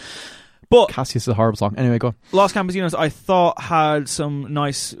 by the way. But Cassius is a horrible song. Anyway, go on. Los Campesinos, I thought, had some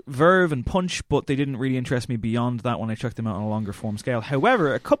nice verve and punch, but they didn't really interest me beyond that when I checked them out on a longer form scale.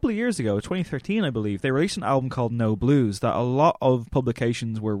 However, a couple of years ago, 2013 I believe, they released an album called No Blues that a lot of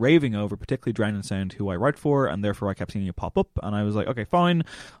publications were raving over, particularly Drown and Sound, who I write for, and therefore I kept seeing it pop up, and I was like, okay, fine,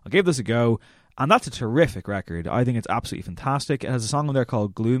 I'll give this a go. And that's a terrific record. I think it's absolutely fantastic. It has a song on there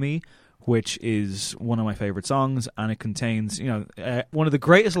called Gloomy, which is one of my favourite songs, and it contains, one of the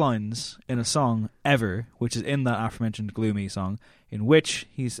greatest lines in a song ever, which is in that aforementioned Gloomy song, in which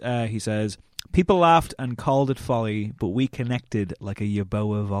he says, "People laughed and called it folly, but we connected like a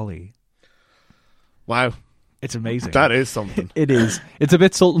Yaboa volley." Wow. It's amazing. That is something. It is. It's a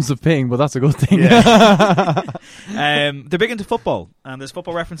bit Sultans of Ping, but that's a good thing. Yeah. They're big into football, and there's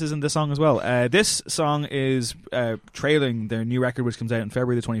football references in this song as well. This song is trailing their new record, which comes out on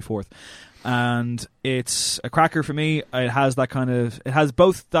February the 24th. And it's a cracker for me. It has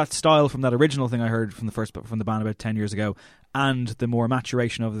both that style from that original thing I heard from the band about 10 years ago, and the more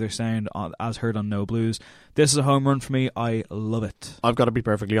maturation of their sound as heard on No Blues. This is a home run for me. I love it. I've got to be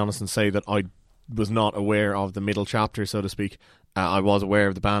perfectly honest and say that I was not aware of the middle chapter, so to speak. I was aware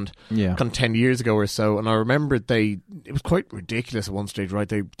of the band kind of 10 years ago or so, and I remember it was quite ridiculous at one stage, right?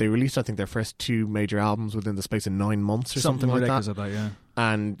 They released, I think, their first 2 major albums within the space of 9 months or something like that.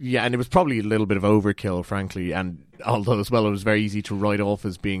 And it was probably a little bit of overkill, frankly, and although as well it was very easy to write off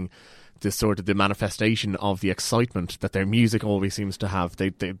as being this sort of the manifestation of the excitement that their music always seems to have.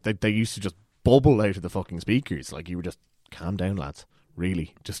 They used to just bubble out of the fucking speakers, like you were just, calm down, lads.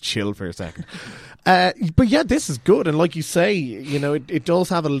 Really, just chill for a second. But yeah, this is good, and like you say, it does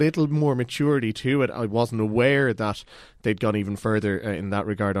have a little more maturity to it. I wasn't aware that they'd gone even further in that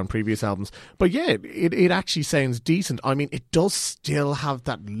regard on previous albums, but yeah, it actually sounds decent. I mean, it does still have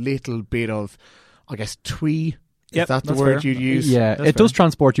that little bit of, I guess, twee Yep, Is that the that's word fair. you'd use? Yeah, That's it does fair.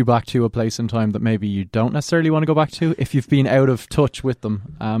 transport you back to a place in time that maybe you don't necessarily want to go back to if you've been out of touch with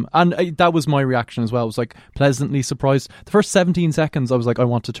them. That was my reaction as well. I was like pleasantly surprised. The first 17 seconds, I was like, I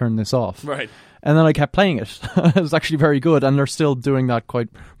want to turn this off. Right. And then I kept playing it. It was actually very good, and they're still doing that quite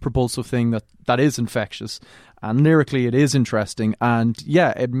propulsive thing that is infectious. And lyrically, it is interesting. And yeah,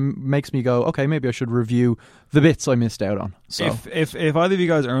 it makes me go, okay, maybe I should review the bits I missed out on. So If either of you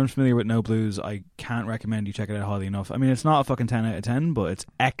guys are unfamiliar with No Blues, I can't recommend you check it out highly enough. I mean, it's not a fucking 10 out of 10, but it's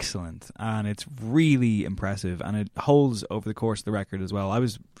excellent and it's really impressive and it holds over the course of the record as well. I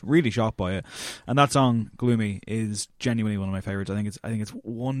was really shocked by it, and that song Gloomy is genuinely one of my favorites. I think it's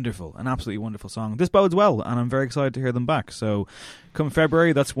wonderful, an absolutely wonderful song. This bodes well, and I'm very excited to hear them back. So, come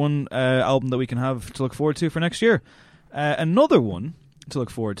February, that's one album that we can have to look forward to for next year. Another one to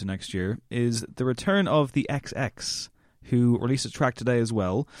look forward to next year is the return of the XX, who released a track today as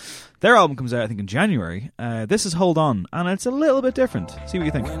well. Their album comes out, I think, in January. This is Hold On, and it's a little bit different. See what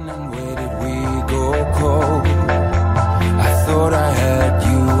you think. When and where did we go cold? I thought I had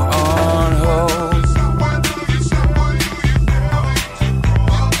you on hold.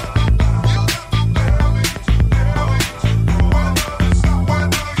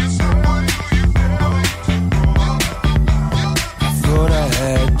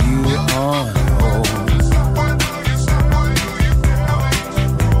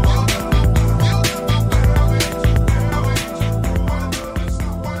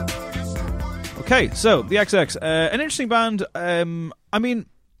 Okay, so the XX, an interesting band. I mean,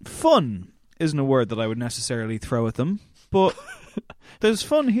 fun isn't a word that I would necessarily throw at them, but there's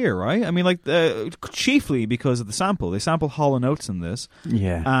fun here, right? I mean, like, chiefly because of the sample. They sample Hall & Oates in this.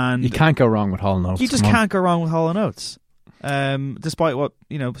 yeah, and you can't go wrong with Hall & Oates. You just Come on. can't go wrong with Hall & Oates. Despite what,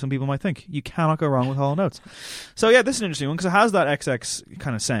 some people might think. You cannot go wrong with Hall & Oates. So yeah, this is an interesting one because it has that XX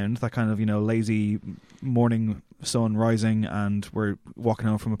kind of sound, that kind of, lazy morning sun rising and we're walking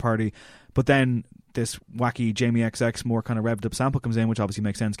home from a party. But then this wacky Jamie XX more kind of revved up sample comes in, which obviously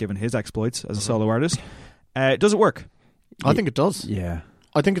makes sense given his exploits as a solo artist. Does it work? I think it does. Yeah.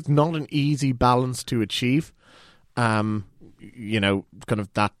 I think it's not an easy balance to achieve. Kind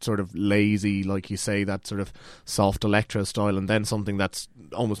of that sort of lazy, like you say, that sort of soft electro style, and then something that's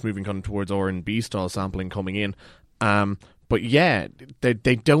almost moving kind of towards R&B style sampling coming in. But yeah, they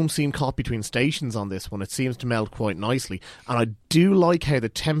don't seem caught between stations on this one. It seems to meld quite nicely. And I do like how the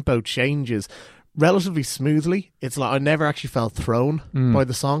tempo changes relatively smoothly. It's like I never actually felt thrown by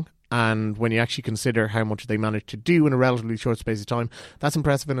the song. And when you actually consider how much they managed to do in a relatively short space of time, that's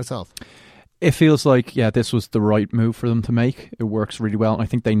impressive in itself. It feels like, this was the right move for them to make. It works really well. And I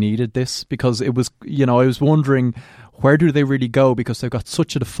think they needed this because it was, I was wondering, where do they really go? Because they've got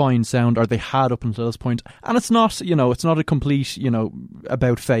such a defined sound, or they had up until this point. And it's not, it's not a complete,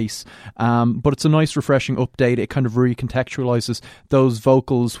 about face. But it's a nice, refreshing update. It kind of recontextualizes those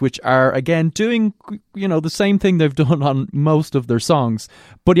vocals, which are, again, doing, the same thing they've done on most of their songs.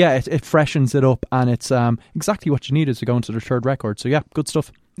 But yeah, it freshens it up, and it's exactly what you needed to go into their third record. So yeah, good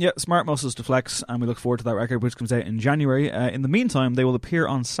stuff. Yeah, Smart Muscles to Flex, and we look forward to that record, which comes out in January. In the meantime, they will appear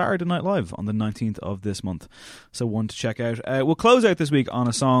on Saturday Night Live on the 19th of this month. So one to check out. We'll close out this week on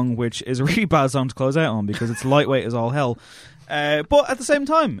a song which is a really bad song to close out on because it's lightweight as all hell. But at the same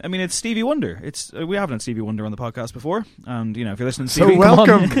time, I mean, it's Stevie Wonder. We haven't had Stevie Wonder on the podcast before, and if you're listening, Stevie, so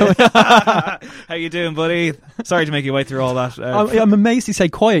welcome. How you doing, buddy? Sorry to make you wait through all that. I'm amazed he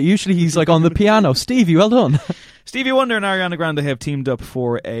said quiet. Usually he's like on the piano. Stevie, well done. Stevie Wonder and Ariana Grande have teamed up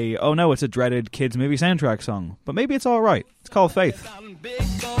for it's a dreaded kids movie soundtrack song, but maybe it's all right. It's called Faith. I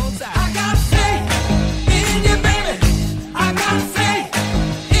got faith in you, baby. I got faith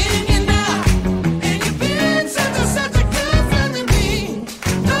in you now. And you've been such a good friend to me.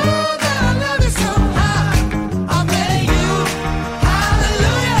 Know that I love you so high. I'll pay you.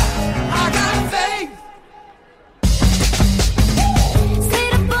 Hallelujah. I got faith. See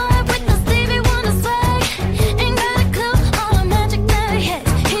the boy with the Stevie Wonder swag. Ain't got a clue all the magic that he has.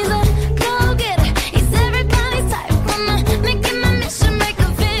 He's a go-getter. He's everybody's type. Wanna make him a mission, make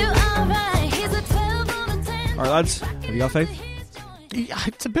him feel alright. He's a 12 on a 10. All right, lads, have you got faith? Yeah,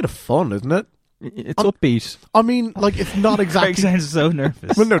 it's a bit of fun, isn't it? It's upbeat. I mean, like, it's not Craig exactly... sounds so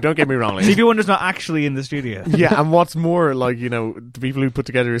nervous. Well, no, don't get me wrong. Like, Stevie Wonder's not actually in the studio. yeah, and what's more, like, the people who put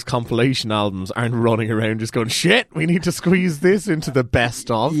together his compilation albums aren't running around just going, shit, we need to squeeze this into the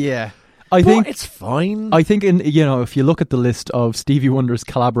best of. Yeah. I think it's fine. I think if you look at the list of Stevie Wonder's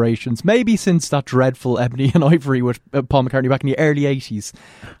collaborations, maybe since that dreadful Ebony and Ivory with Paul McCartney back in the early 80s,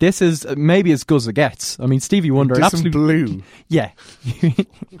 this is maybe as good as it gets. I mean, Stevie Wonder, Dissing Blue. Yeah,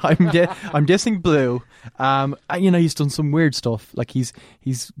 I'm dissing Blue. He's done some weird stuff. Like he's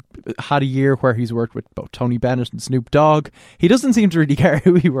had a year where he's worked with both Tony Bennett and Snoop Dogg. He doesn't seem to really care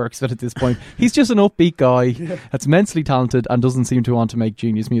who he works with at this point. He's just an upbeat guy that's immensely talented and doesn't seem to want to make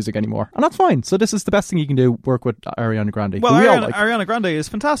genius music anymore. And that's fine. So this is the best thing you can do, work with Ariana Grande. Well, Ariana Grande is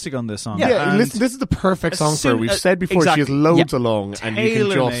fantastic on this song. Yeah, listen, this is the perfect song for her. We've said before, exactly. she has loads along, and you can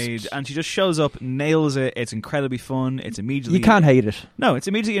tailor-made, and she just shows up, nails it. It's incredibly fun. It's immediately... You can't hate it. No, it's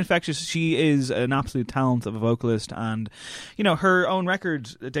immediately infectious. She is an absolute talent of a vocalist, and her own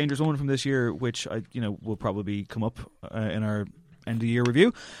record, Dangerous Woman from this year, which will probably come up in our end of the year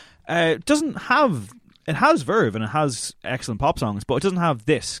review, doesn't have... It has verve and it has excellent pop songs, but it doesn't have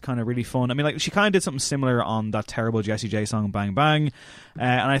this kind of really fun. I mean, like, she kind of did something similar on that terrible Jessie J song Bang Bang,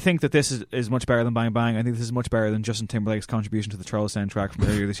 and I think that this is much better than Bang Bang. I think this is much better than Justin Timberlake's contribution to the Trolls soundtrack from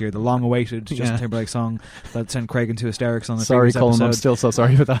earlier this year, the long-awaited Justin Timberlake song that sent Craig into hysterics on the Sorry, previous Colin, episode. I'm still so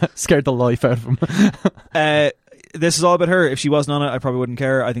sorry for that. Scared the life out of him. This is all about her. If she wasn't on it, I probably wouldn't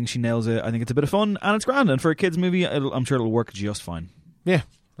care. I think she nails it. I think it's a bit of fun, and it's grand, and for a kids' movie, I'm sure it'll work just fine. Yeah,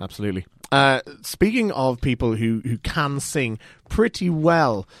 absolutely. Speaking of people who can sing pretty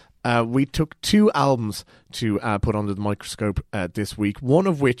well, we took 2 albums to put under the microscope this week, one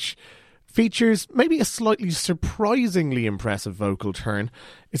of which features maybe a slightly surprisingly impressive vocal turn.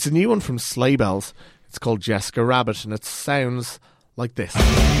 It's a new one from Sleigh Bells. It's called Jessica Rabbit, and it sounds like this.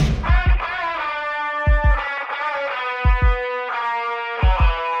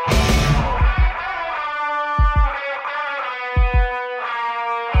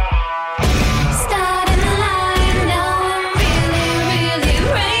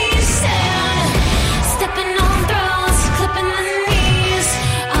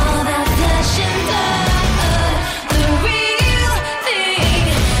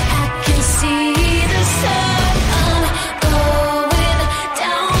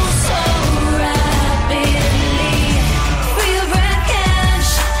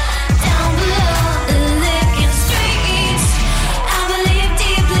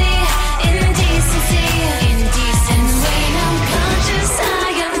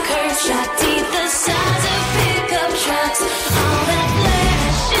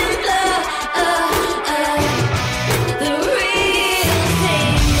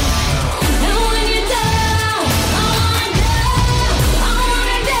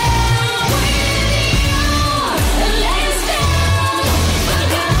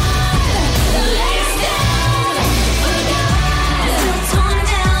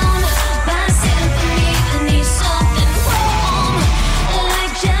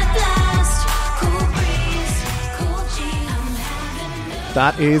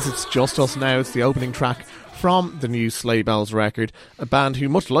 That is It's Just Us Now. It's the opening track from the new Sleigh Bells record. A band who,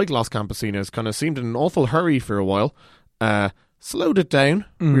 much like Los Campesinos, kind of seemed in an awful hurry for a while. Slowed it down.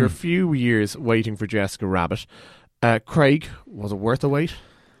 We were a few years waiting for Jessica Rabbit. Craig, was it worth the wait?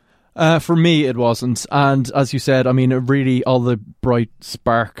 For me, it wasn't. And as you said, I mean, really all the bright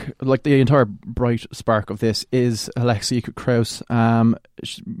spark, like the entire bright spark of this is Alexia Krauss,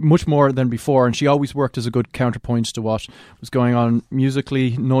 much more than before. And she always worked as a good counterpoint to what was going on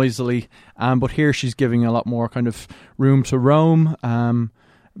musically, noisily. But here she's giving a lot more kind of room to roam.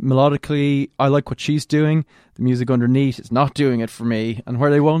 Melodically, I like what she's doing. The music underneath is not doing it for me. And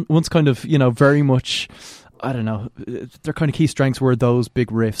where they once kind of, very much... I don't know, their kind of key strengths were those big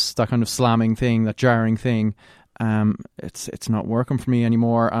riffs, that kind of slamming thing, that jarring thing. It's not working for me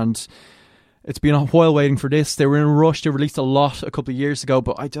anymore, and it's been a while waiting for this. They were in a rush. They released a lot a couple of years ago,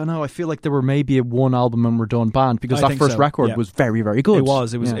 but I don't know. I feel like they were maybe a one album and we're done band, because that first record was very, very good.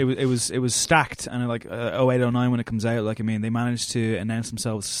 It was stacked, and like 08-09 when it comes out, like, I mean, they managed to announce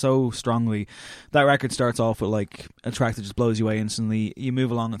themselves so strongly. That record starts off with like a track that just blows you away instantly. You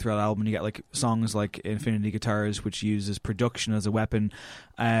move along through that album, you get like songs like Infinity Guitars, which uses production as a weapon.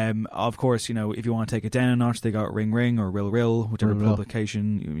 Of course, if you want to take it down a notch, they got Ring Ring or Rill Rill, whichever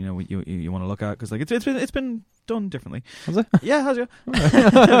publication you want to look at, because like it's been done differently. Has it? Yeah, has it?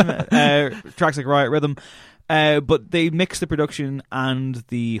 Tracks like Riot Rhythm. But they mix the production and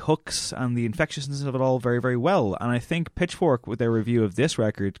the hooks and the infectiousness of it all very, very well. And I think Pitchfork, with their review of this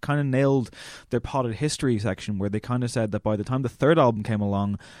record, kind of nailed their potted history section, where they kind of said that by the time the third album came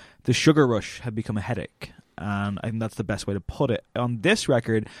along, the sugar rush had become a headache. And I think that's the best way to put it. On this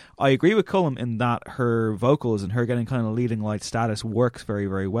record, I agree with Cullum in that her vocals and her getting kind of leading light status works very,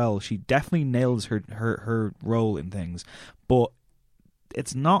 very well. She definitely nails her role in things. But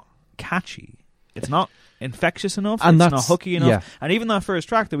it's not catchy. It's not infectious enough. And it's that's- not hooky enough. yeah. And even that first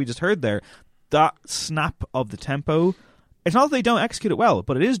track that we just heard there, that snap of the tempo, it's not that they don't execute it well,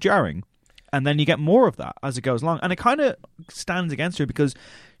 but it is jarring. And then you get more of that as it goes along. And it kind of stands against her because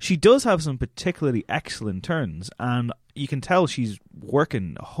she does have some particularly excellent turns. And you can tell she's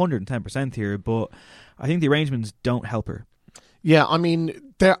working 110% here, but I think the arrangements don't help her. Yeah, I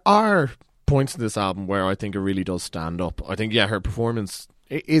mean, there are points in this album where I think it really does stand up. I think, her performance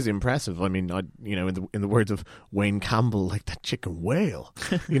is impressive. I mean, in the words of Wayne Campbell, like that chicken whale.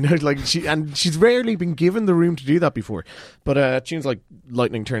 Like she's rarely been given the room to do that before. But tunes like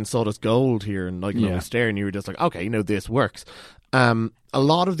Lightning Turns Sawdust Gold here and Like Lonely Stare, and you were just like, okay, this works. A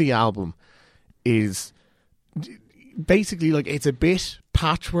lot of the album is basically like it's a bit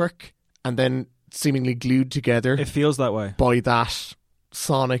patchwork and then seemingly glued together. It feels that way by that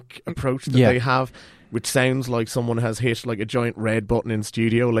sonic approach that they have, which sounds like someone has hit like a giant red button in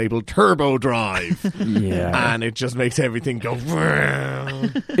studio labeled Turbo Drive. And it just makes everything go.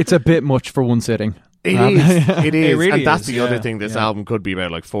 It's a bit much for one sitting. It is. It really and that's is, the other thing. This album could be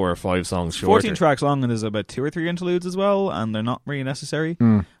about like 4 or 5 songs shorter. 14 tracks long, and there's about 2 or 3 interludes as well, and they're not really necessary.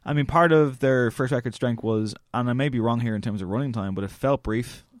 I mean, part of their first record strength was, and I may be wrong here in terms of running time, but it felt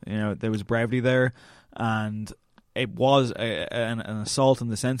brief. There was brevity there, and it was an assault on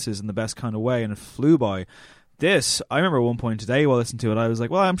the senses in the best kind of way, and it flew by. This, I remember at one point today while listening to it, I was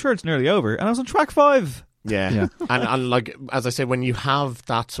like, well, I'm sure it's nearly over, and I was on track 5. Yeah. and like, as I said, when you have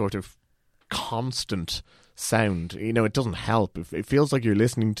that sort of constant sound, it doesn't help. It feels like you're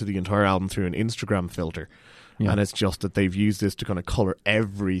listening to the entire album through an Instagram filter. And it's just that they've used this to kind of colour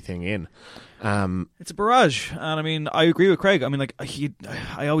everything in. It's a barrage, and I mean, I agree with Craig. I mean, like,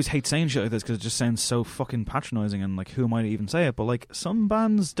 I always hate saying shit like this because it just sounds so fucking patronising, and like, who am I to even say it? But like, some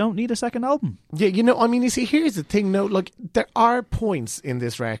bands don't need a second album. Yeah, I mean, you see, here's the thing. No, like, there are points in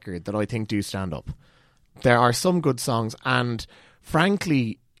this record that I think do stand up. There are some good songs, and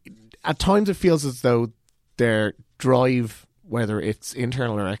frankly, at times it feels as though their drive, whether it's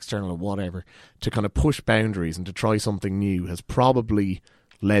internal or external or whatever, to kind of push boundaries and to try something new has probably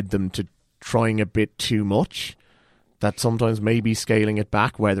led them to trying a bit too much. That sometimes maybe scaling it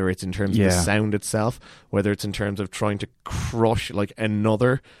back, whether it's in terms of the sound itself, whether it's in terms of trying to crush like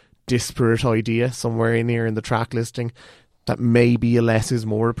another disparate idea somewhere in here in the track listing, that maybe a less is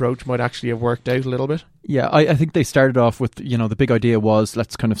more approach might actually have worked out a little bit. Yeah, I think they started off with, the big idea was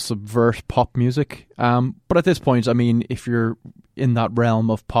let's kind of subvert pop music. But at this point, I mean, if you're in that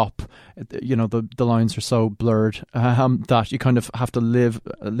realm of pop, the lines are so blurred that you kind of have to live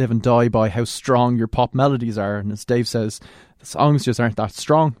and die by how strong your pop melodies are. And as Dave says, the songs just aren't that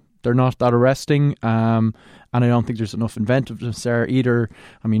strong. They're not that arresting. And I don't think there's enough inventiveness there either.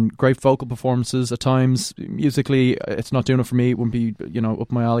 I mean, great vocal performances at times. Musically, it's not doing it for me. It wouldn't be, up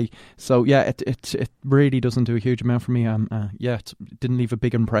my alley. So yeah, it really doesn't do a huge amount for me. It didn't leave a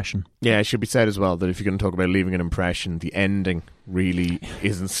big impression. Yeah, it should be said as well that if you're going to talk about leaving an impression, the ending really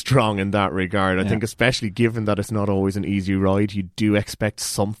isn't strong in that regard. I think especially given that it's not always an easy ride, you do expect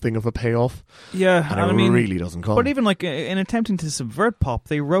something of a payoff. Yeah, and I mean, really doesn't come. But even like in attempting to subvert pop,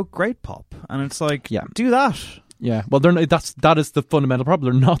 they wrote great pop, and it's like, do that. Yeah, well, that is the fundamental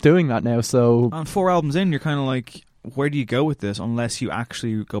problem. They're not doing that now. So on 4 albums in, you're kind of like, where do you go with this? Unless you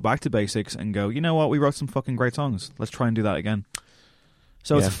actually go back to basics and go, you know what, we wrote some fucking great songs. Let's try and do that again.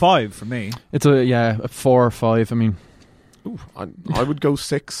 So it's a 5 for me. It's a 4 or 5. I mean, ooh, I would go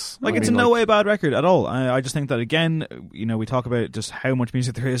 6. Like, it's in no way a bad record at all. I just think that, again, we talk about just how much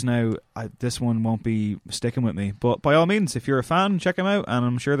music there is now. This one won't be sticking with me. But by all means, if you're a fan, check them out. And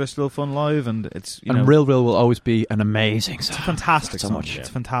I'm sure they're still fun live. And it's, and Real will always be an amazing song. It's a fantastic so song. Much. It's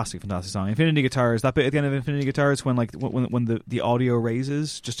a fantastic song. Infinity Guitars, that bit at the end of Infinity Guitars when the audio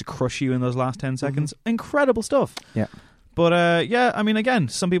raises just to crush you in those last 10 seconds. Incredible stuff. Yeah. But I mean, again,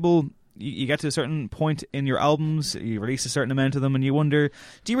 some people, you get to a certain point in your albums, you release a certain amount of them, and you wonder,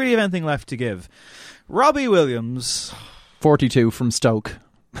 do you really have anything left to give? Robbie Williams, 42 from Stoke,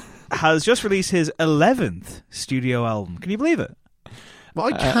 has just released his 11th studio album. Can you believe it? Well,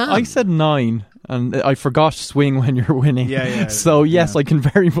 I can. I said 9, and I forgot Swing When You're Winning. Yeah. So yes, I can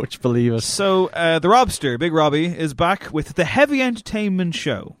very much believe it. So the Robster, Big Robbie, is back with the Heavy Entertainment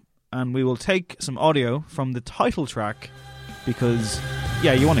Show, and we will take some audio from the title track because,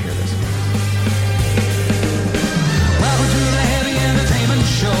 you want to hear this. Welcome to the Heavy Entertainment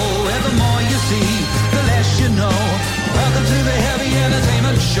Show. And the more you see, the less you know. Welcome to the Heavy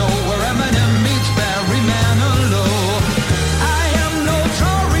Entertainment Show, where Eminem meets Barry Manilow. I am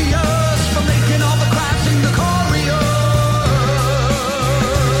notorious for making all the claps in the choreo.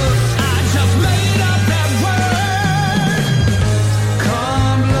 I just made up that word.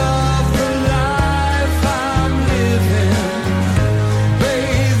 Come love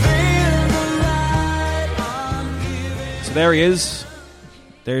there he is.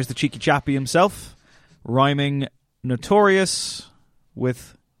 There's the cheeky chappy himself, rhyming notorious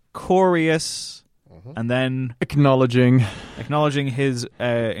with corious, and then acknowledging his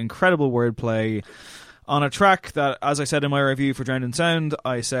incredible wordplay on a track that, as I said in my review for Drowned in Sound,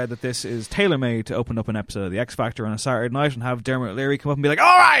 I said that this is tailor-made to open up an episode of The X Factor on a Saturday night and have Dermot O'Leary come up and be like,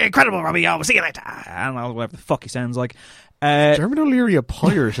 all right, incredible, Robbie, I'll see you later, and whatever the fuck he sounds like. Dermot O'Leary a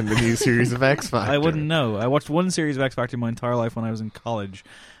pirate in the new series of X Factor? I wouldn't know. I watched one series of X Factor my entire life when I was in college,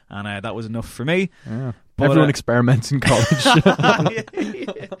 and that was enough for me. Yeah. Everyone experiments in college.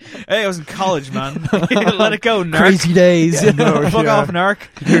 Hey, I was in college, man. Let it go, narc. Crazy days. Yeah, no, fuck off, narc.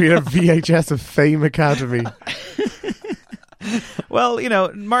 You had a VHS of Fame Academy. Well,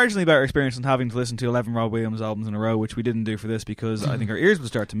 marginally better experience than having to listen to 11 Rob Williams albums in a row, which we didn't do for this because I think our ears would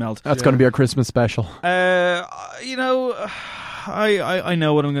start to melt. That's going to be our Christmas special. I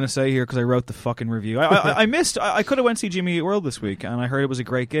know what I'm going to say here because I wrote the fucking review. I could have went to see Jimmy Eat World this week, and I heard it was a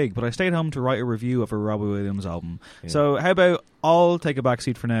great gig, but I stayed home to write a review of a Robbie Williams album. Yeah. So how about I'll take a back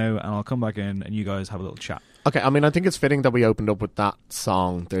seat for now, and I'll come back in, and you guys have a little chat. Okay, I think it's fitting that we opened up with that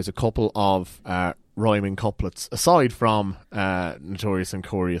song. There's a couple of rhyming couplets, aside from Notorious and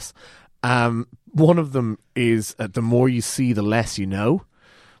Corious. One of them is the more you see, the less you know,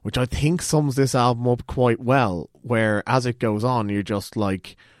 which I think sums this album up quite well, where as it goes on, you're just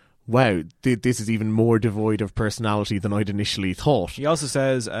like, wow, this is even more devoid of personality than I'd initially thought. He also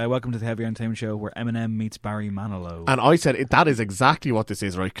says, welcome to the Heavy Entertainment Show, where Eminem meets Barry Manilow. And I said, that is exactly what this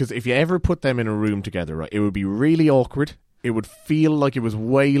is, right? Because if you ever put them in a room together, right, it would be really awkward. It would feel like it was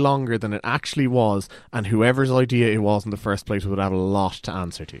way longer than it actually was, and whoever's idea it was in the first place would have a lot to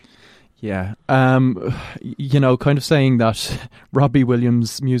answer to. Yeah. Kind of saying that Robbie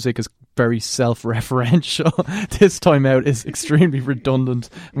Williams' music is very self-referential this time out is extremely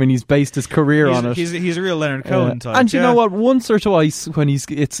redundant. I mean, he's based his career on it. He's a real Leonard Cohen type. And you know what? Once or twice when he's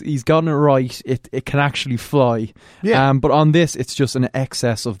gotten it right, it can actually fly. Yeah. But on this, it's just an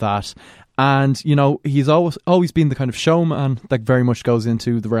excess of that. And, he's always been the kind of showman that very much goes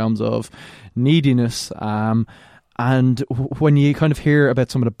into the realms of neediness. And when you kind of hear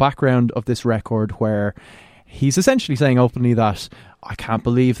about some of the background of this record, where he's essentially saying openly that I can't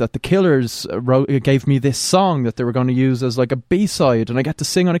believe that the Killers gave me this song that they were going to use as like a B-side, and I get to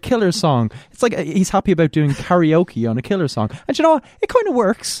sing on a Killers song. It's like he's happy about doing karaoke on a Killers song. And you know what? It kind of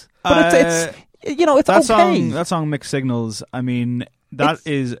works. But it's okay. That song, Mixed Signals, I mean, that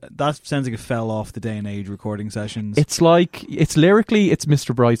sounds like it fell off the day and age recording sessions. It's lyrically, it's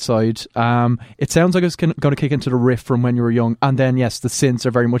Mr. Brightside. It sounds like it's going to kick into the riff from When You Were Young, and then yes, the synths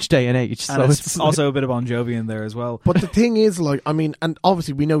are very much day and age. And so it's also a bit of Bon Jovi in there as well. But the thing is, and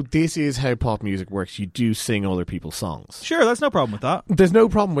obviously we know this is how pop music works. You do sing other people's songs. Sure, that's no problem with that. There's no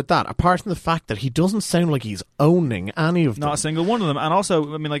problem with that, apart from the fact that he doesn't sound like he's owning any of them. Not a single one of them. And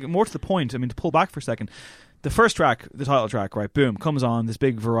also, I mean, more to the point, to pull back for a second, the first track, the title track, right, boom, comes on, this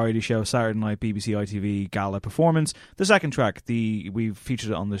big variety show, Saturday night, BBC ITV gala performance. The second track, we've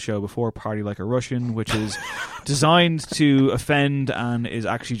featured it on the show before, Party Like a Russian, which is designed to offend and is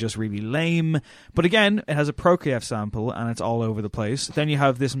actually just really lame. But again, it has a Prokofiev sample and it's all over the place. Then you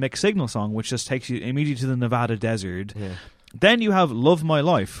have this Mixed Signal song, which just takes you immediately to the Nevada desert. Yeah. Then you have Love My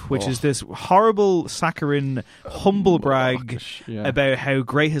Life, which is this horrible saccharine humble brag about how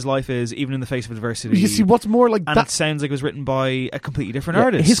great his life is, even in the face of adversity. You see, what's more like and that? It sounds like it was written by a completely different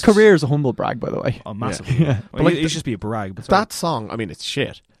artist. His career is a humble brag, by the way. Oh, massively. Yeah. Well, it should just be a brag. But that song, I mean, it's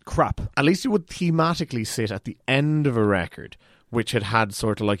shit. Crap. At least it would thematically sit at the end of a record, which had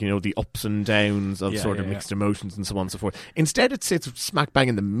sort of the ups and downs of mixed emotions and so on and so forth. Instead, it sits smack bang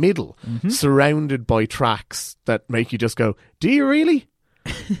in the middle, surrounded by tracks that make you just go, do you really?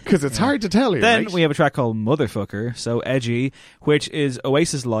 Because it's hard to tell here. Then right? we have a track called Motherfucker, so edgy, which is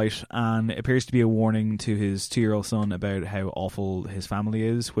Oasis Light, and it appears to be a warning to his 2-year-old son about how awful his family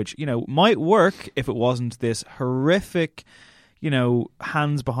is, which, might work if it wasn't this horrific,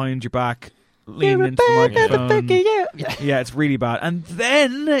 hands behind your back, leaning into the microphone. Yeah, it's really bad. And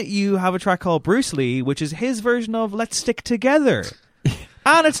then you have a track called Bruce Lee, which is his version of Let's Stick Together.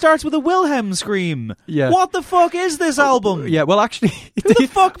 And it starts with a Wilhelm scream. Yeah. What the fuck is this album? Yeah, well, actually, who the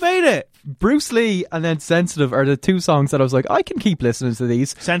fuck made it? Bruce Lee and then Sensitive are the two songs that I was like, I can keep listening to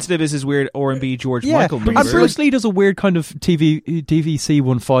these. Sensitive is his weird R&B George Michael number. And Bruce Lee does a weird kind of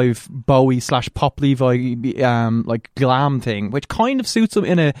DVC-15 Bowie / Pop Levi glam thing, which kind of suits him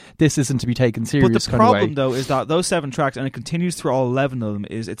in a this isn't to be taken serious But the kind of way. problem, though, is that those 7 tracks, and it continues through all 11 of them,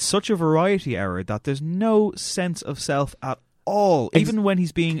 is it's such a variety error that there's no sense of self at all, even when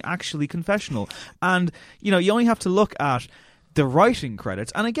he's being actually confessional. And, you only have to look at the writing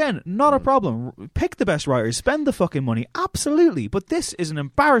credits, and again, not a problem. Pick the best writers, spend the fucking money, absolutely. But this is an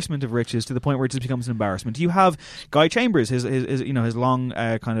embarrassment of riches to the point where it just becomes an embarrassment. You have Guy Chambers, his long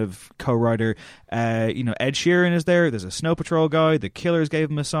kind of co-writer. Ed Sheeran is there. There's a Snow Patrol guy. The Killers gave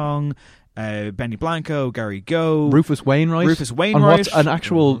him a song. Benny Blanco, Gary Go, Rufus Wainwright. And what's an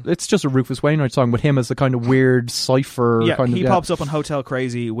actual? It's just a Rufus Wainwright song with him as a kind of weird cipher. Yeah, kind he of, pops up on Hotel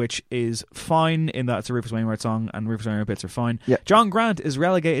Crazy, which is fine in that it's a Rufus Wainwright song, and Rufus Wainwright bits are fine. Yeah. John Grant is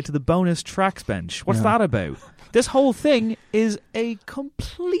relegated to the bonus tracks bench. What's that about? This whole thing is a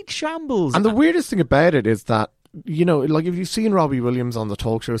complete shambles. And the weirdest thing about it is that, like if you've seen Robbie Williams on the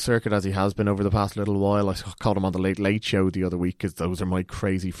talk show circuit, as he has been over the past little while, I caught him on the Late Late Show the other week, because those are my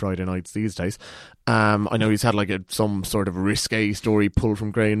crazy Friday nights these days. I know he's had some sort of risque story pulled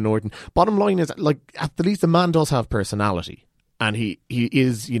from Graham Norton. Bottom line is, at the least the man does have personality, and he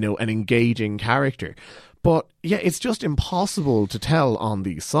is, an engaging character. But yeah, it's just impossible to tell on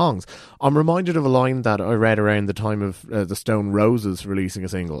these songs. I'm reminded of a line that I read around the time of the Stone Roses releasing a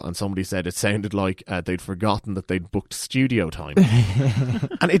single, and somebody said it sounded like they'd forgotten that they'd booked studio time.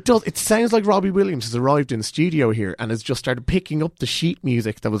 And it does. It sounds like Robbie Williams has arrived in studio here and has just started picking up the sheet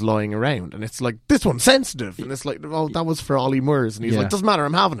music that was lying around, and it's like, this one's sensitive, and it's like, oh, that was for Ollie Murs, and he's like, doesn't matter,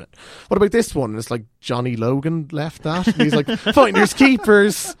 I'm having it. What about this one? And it's like, Johnny Logan left that, and he's like, finders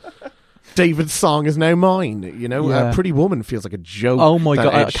keepers. David's song is now mine. Pretty Woman feels like a joke. Oh my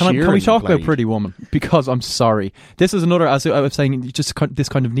god! Can we talk played. about Pretty Woman? Because I'm sorry, this is another, as I was saying, just this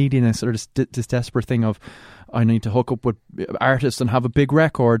kind of neediness, or this desperate thing of, I need to hook up with artists and have a big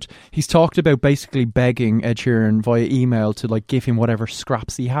record. He's talked about basically begging Ed Sheeran via email to give him whatever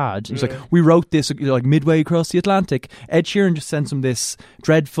scraps he had. He's like, we wrote this midway across the Atlantic. Ed Sheeran just sends him this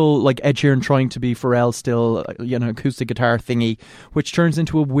dreadful, Ed Sheeran trying to be Pharrell still, acoustic guitar thingy, which turns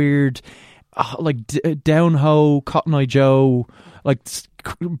into a weird, down-ho, Cotton Eye Joe,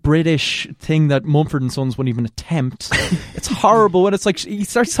 British thing that Mumford & Sons wouldn't even attempt. It's horrible when it's he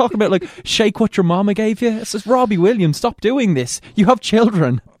starts talking about shake what your mama gave you. It's just, Robbie Williams, stop doing this. You have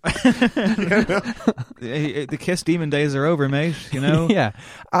children. The Kiss Demon days are over, mate. Yeah,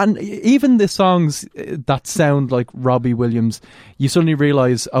 and even the songs that sound like Robbie Williams, you suddenly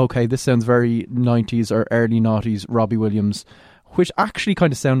realise, okay, this sounds very 90s or early 90s Robbie Williams, which actually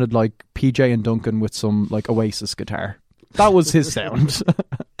kind of sounded like PJ and Duncan with some Oasis guitar. That was his sound.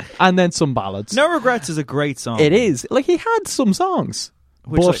 And then some ballads. No Regrets is a great song. It is. He had some songs.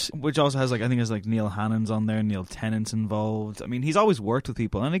 Which also has I think there's Neil Hannon's on there, Neil Tennant's involved. I mean, he's always worked with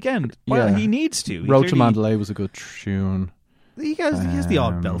people, and again, he needs to. Road to Mandalay was a good tune. He has the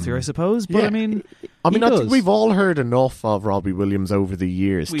odd belter, I suppose, but I think we've all heard enough of Robbie Williams over the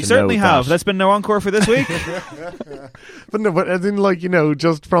years. We certainly have. That's been no encore for this week. But as in,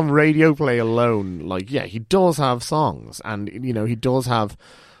 just from radio play alone, he does have songs, and he does have,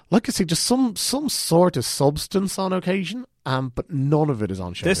 like I say, just some sort of substance on occasion. But none of it is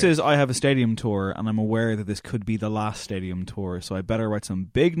on show. This is I Have a Stadium Tour, and I'm aware that this could be the last stadium tour, so I better write some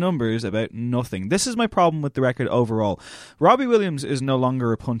big numbers about nothing. This is my problem with the record overall. Robbie Williams is no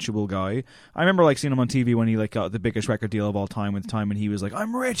longer a punchable guy. I remember seeing him on TV when he got the biggest record deal of all time at the time, and he was like,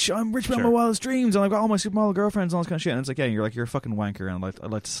 I'm rich beyond my wildest dreams, and I've got all my supermodel girlfriends and all this kind of shit. And it's you're a fucking wanker, and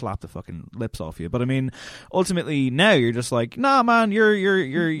I'd like to slap the fucking lips off you. But I mean, ultimately now you're just nah, man,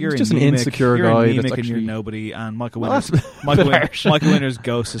 you're just an insecure you're guy anemic, and you're nobody. And Michael Winner's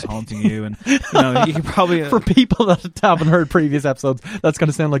ghost is haunting you, and you can probably for people that haven't heard previous episodes, that's going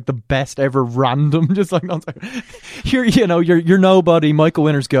to sound like the best ever random. Just you're nobody. Michael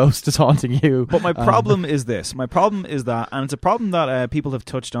Winner's ghost is haunting you. But my problem is this. My problem is that, and it's a problem that people have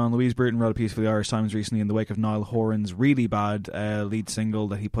touched on. Louise Bruton wrote a piece for the Irish Times recently in the wake of Niall Horan's really bad lead single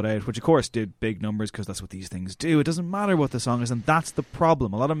that he put out, which of course did big numbers because that's what these things do. It doesn't matter what the song is, and that's the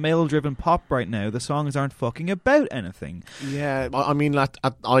problem. A lot of male-driven pop right now, the songs aren't fucking about anything. Yeah, I mean,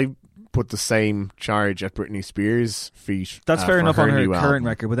 I put the same charge at Britney Spears' feet. That's fair enough on her current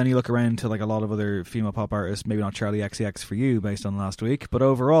record, but then you look around to a lot of other female pop artists, maybe not Charli XCX for you based on last week, but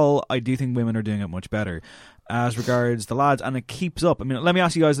overall I do think women are doing it much better. As regards the lads, and it keeps up. I mean, let me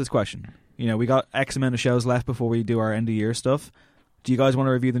ask you guys this question. We got X amount of shows left before we do our end of year stuff. Do you guys want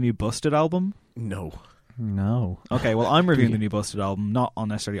to review the new Busted album? No. Okay, well, I'm reviewing the new Busted album, not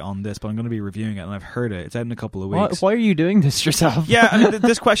necessarily on this, but I'm going to be reviewing it, and I've heard it. It's out in a couple of weeks. Why are you doing this yourself? Yeah, I mean,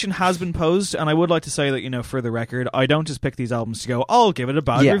 this question has been posed, and I would like to say that, for the record, I don't just pick these albums to go, I'll give it a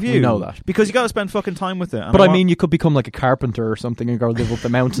bad review. We know that. Because you got to spend fucking time with it. But I mean, you could become a carpenter or something and go live up the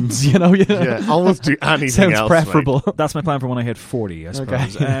mountains, Yeah, almost do anything Sounds else. preferable. Like. That's my plan for when I hit 40, I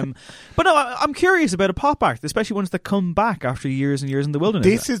suppose. Okay. But no, I'm curious about a pop act, especially ones that come back after years and years in the wilderness.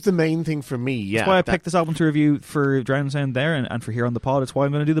 This is the main thing for me, yeah. That's why I picked this that one to review for Drown Sound there and for here on the pod. It's why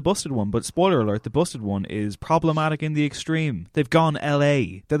I'm going to do the Busted one. But spoiler alert, the Busted one is problematic in the extreme. They've gone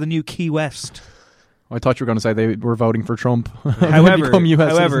LA. They're the new Key West. I thought you were going to say they were voting for Trump.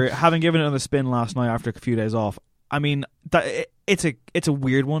 However, having given it another spin last night after a few days off, I mean, it's a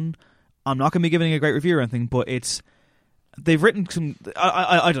weird one. I'm not going to be giving it a great review or anything, but they've written some.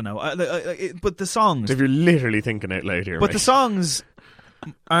 I don't know, but the songs. If you're literally thinking out loud here, but mate. the songs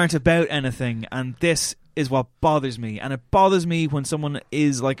aren't about anything, and this is what bothers me. And it bothers me when someone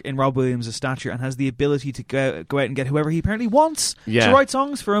is like in Rob Williams' stature and has the ability to go out and get whoever he apparently wants to write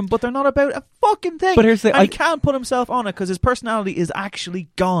songs for him, but they're not about a fucking thing. But here's the, and he can't put himself on it because his personality is actually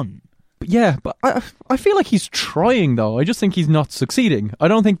gone. Yeah, but I feel like he's trying, though. I just think he's not succeeding. I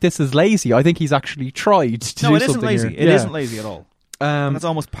don't think this is lazy. I think he's actually tried to do something. No, it isn't lazy. Here. It isn't lazy at all. And that's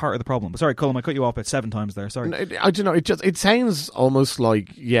almost part of the problem. Sorry, Colm, I cut you off about 7 times there. Sorry. I don't know. It sounds almost like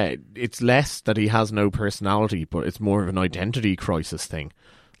it's less that he has no personality, but it's more of an identity crisis thing.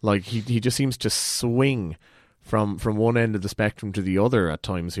 Like he just seems to swing from one end of the spectrum to the other at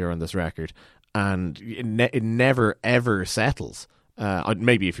times here on this record, and it never ever settles.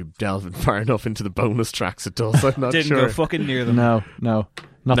 Maybe if you delve far enough into the bonus tracks, it does. I'm not Didn't sure. go fucking near them. No.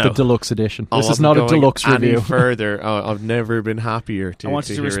 Not the deluxe edition. This is I not a wasn't deluxe going review. Any further, I've never been happier to. I wanted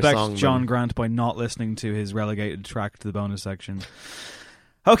to hear respect a song John Grant by not listening to his relegated track to the bonus section.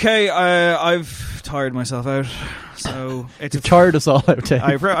 Okay, I've tired myself out. So You've tired us all out, Dave.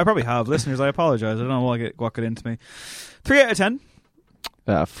 I probably have. Listeners, I apologise. I don't know what got into me. 3 out of 10.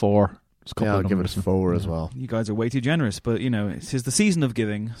 4. Yeah, I'll give it a 4 as well. You guys are way too generous, but it is the season of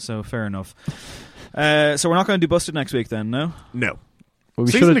giving, so fair enough. So we're not going to do Busted next week then, no? No. Well,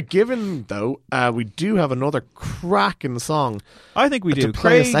 Season of Giving, though, we do have another cracking song. I think we do. To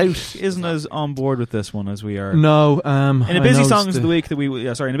play Craig us out. isn't as on board with this one as we are. No. In a busy songs of the week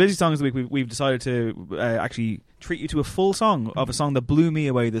we've decided to actually treat you to a full song of a song that blew me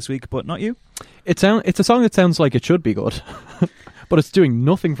away this week, but not you. It's a song that sounds like it should be good. But it's doing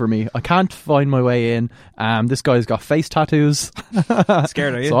nothing for me. I can't find my way in. This guy's got face tattoos.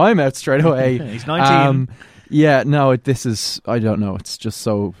 Scared, are you? So I'm out straight away. He's 19. Yeah, no, this is... I don't know. It's just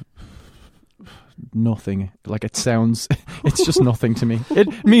so... nothing. Like, it sounds... It's just nothing to me. It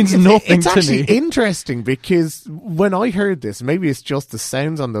means nothing it's to me. It's actually interesting because when I heard this, maybe it's just the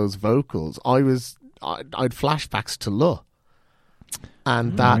sounds on those vocals, I'd flashbacks to Luh.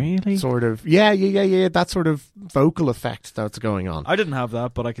 And that really? sort of that sort of vocal effect that's going on. I didn't have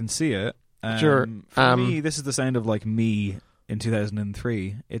that, but I can see it. Sure. For me, this is the sound of like me in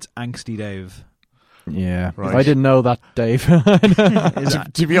 2003. It's angsty Dave. Yeah, right. I didn't know that, Dave.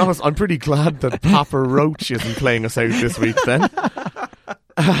 To be honest, I'm pretty glad that Papa Roach isn't playing us out this week. Then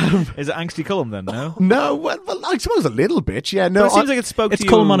is it angsty Cullum then? No, no. Well, I suppose a little bit. Yeah, no. But it seems like it spoke to you. It's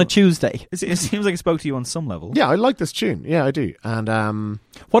Cullum on a Tuesday. It seems like it spoke to you on some level. Yeah, I like this tune. Yeah, I do. And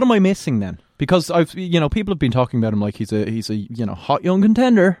what am I missing then? Because people have been talking about him like he's a hot young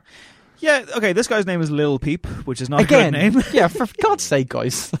contender. Yeah, okay, this guy's name is Lil Peep, which is not a good name. Yeah, for God's sake,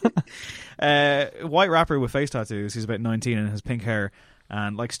 guys. White rapper with face tattoos. He's about 19 and has pink hair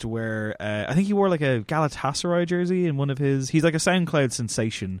and likes to wear... I think he wore like a Galatasaray jersey in one of his... He's like a SoundCloud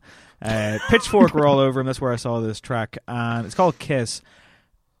sensation. Pitchfork were all over him. That's where I saw this track. And it's called Kiss.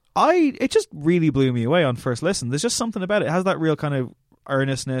 It just really blew me away on first listen. There's just something about it. It has that real kind of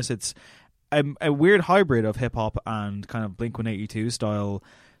earnestness. It's a weird hybrid of hip-hop and kind of Blink-182 style...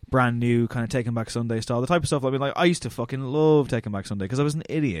 brand new kind of Taking Back Sunday style, the type of stuff. I mean, like I used to fucking love Taking Back Sunday because I was an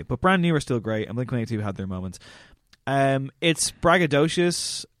idiot, but brand new are still great, and Blink-182 had their moments. It's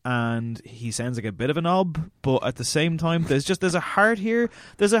braggadocious, and he sounds like a bit of a knob, but at the same time, there's a heart here.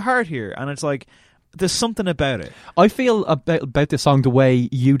 There's a heart here, and it's like there's something about it. I feel about this song the way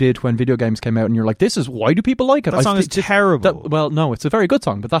you did when video games came out, and you're like, why do people like it? That song is terrible. Well, no, it's a very good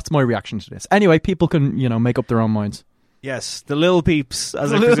song, but that's my reaction to this. Anyway, people can make up their own minds. Yes, the Lil Peeps,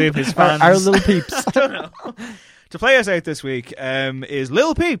 as I presume his fans. Our Lil Peeps. I don't know. To play us out this week is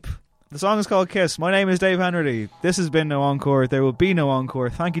Lil Peep. The song is called Kiss. My name is Dave Henry. This has been No Encore. There will be no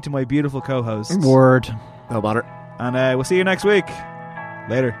encore. Thank you to my beautiful co-hosts. Word. No bother. And we'll see you next week.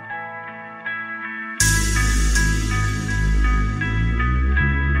 Later.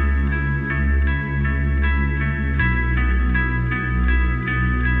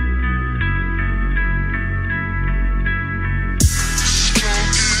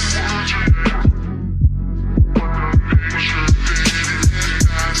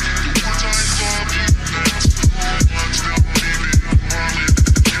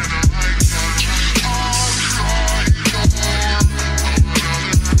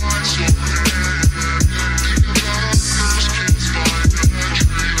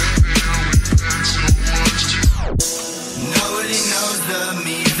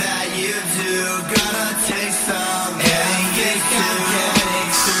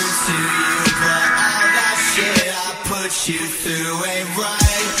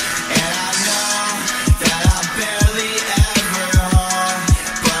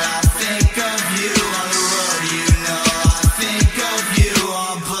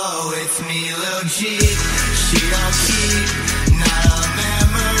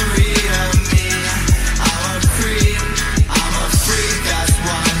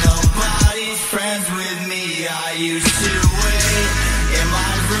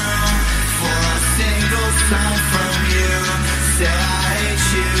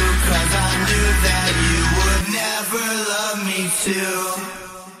 too.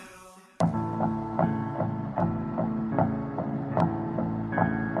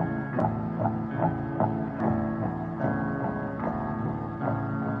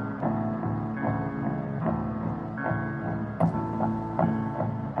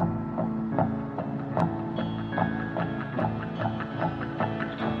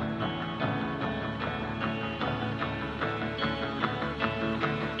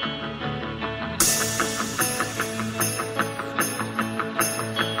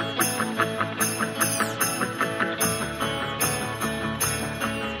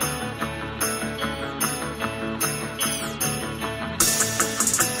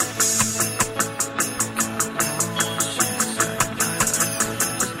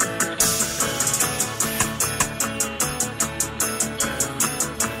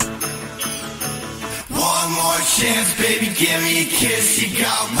 Chance, baby, give me a kiss. You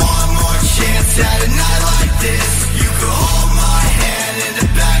got one more chance at a night like this. You could hold my hand in the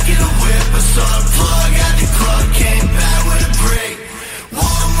back of the whip. I saw the plug at the club, came back with a break.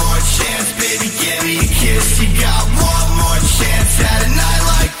 One more chance, baby, give me a kiss. You got one more chance at a night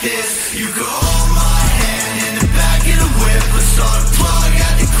like this. You could hold my hand in the back of the whip. I saw the plug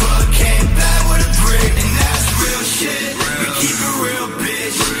at the club, came back with a break. And that's real shit. We keep it real,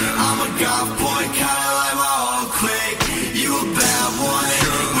 bitch. I'm a goth boy, kinda like my old clique. You a bad one,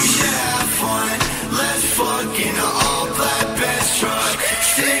 we should have fun. Let's fuck in an all black Benz truck.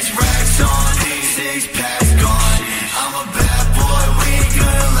 6 racks on, 6 packs gone. I'm a bad boy, we ain't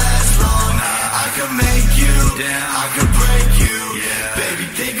gonna last long. I could make you, I could break you. Baby,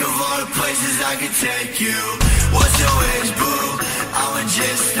 think of all the places I could take you. What's your age, boo? I'ma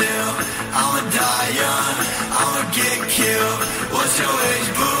just still, I'ma die young, I'ma get killed. What's your age,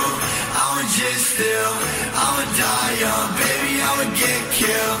 boo? I'ma just still, I'ma die young, baby, I'ma get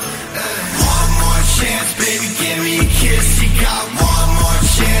killed. One more chance, baby, give me a kiss. You got one more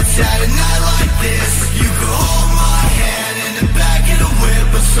chance at a night like this. You could hold my hand in the back of the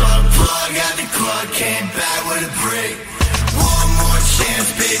whip. I saw the plug at the club, came back with a break. One more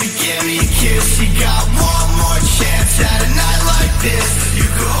chance, baby, give me a kiss. You got one more chance at a night like this. You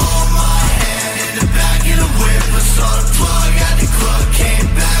could hold my hand in the back of the whip. I saw the plug at the club, came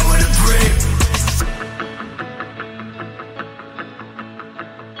back with a break.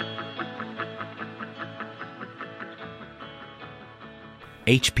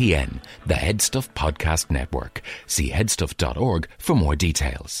 HPN, the Headstuff Podcast Network. See headstuff.org for more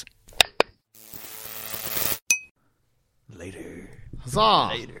details.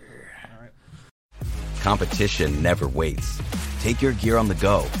 Huzzah! Competition never waits. Take your gear on the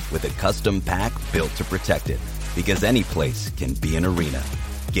go with a custom pack built to protect it. Because any place can be an arena.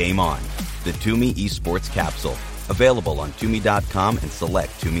 Game on. The Toomey Esports Capsule. Available on Toomey.com and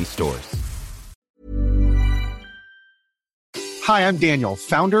select Toomey stores. Hi, I'm Daniel,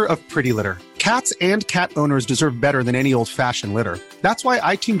 founder of Pretty Litter. Cats and cat owners deserve better than any old-fashioned litter. That's why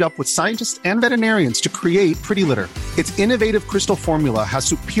I teamed up with scientists and veterinarians to create Pretty Litter. Its innovative crystal formula has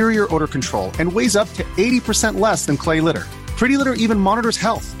superior odor control and weighs up to 80% less than clay litter. Pretty Litter even monitors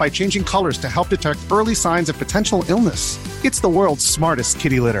health by changing colors to help detect early signs of potential illness. It's the world's smartest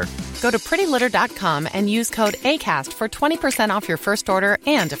kitty litter. Go to prettylitter.com and use code ACAST for 20% off your first order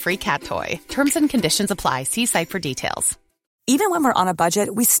and a free cat toy. Terms and conditions apply. See site for details. Even when we're on a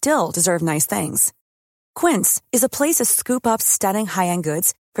budget, we still deserve nice things. Quince is a place to scoop up stunning high-end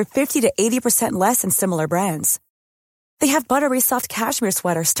goods for 50 to 80% less than similar brands. They have buttery soft cashmere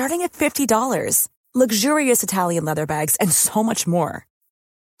sweaters starting at $50, luxurious Italian leather bags, and so much more.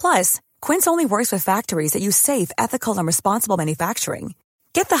 Plus, Quince only works with factories that use safe, ethical, and responsible manufacturing.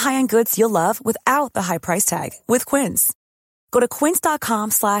 Get the high-end goods you'll love without the high price tag with Quince. Go to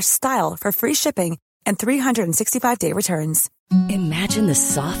quince.com/style for free shipping and 365-day returns. Imagine the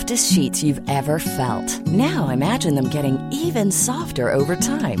softest sheets you've ever felt. Now imagine them getting even softer over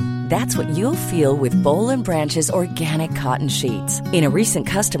time. That's what you'll feel with Boll & Branch's organic cotton sheets. In a recent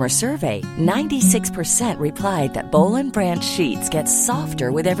customer survey, 96% replied that Boll & Branch sheets get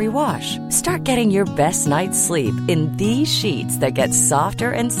softer with every wash. Start getting your best night's sleep in these sheets that get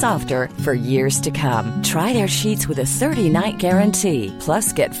softer and softer for years to come. Try their sheets with a 30-night guarantee.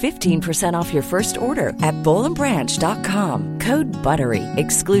 Plus, get 15% off your first order at bollandbranch.com. Code BUTTERY.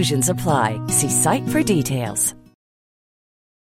 Exclusions apply. See site for details.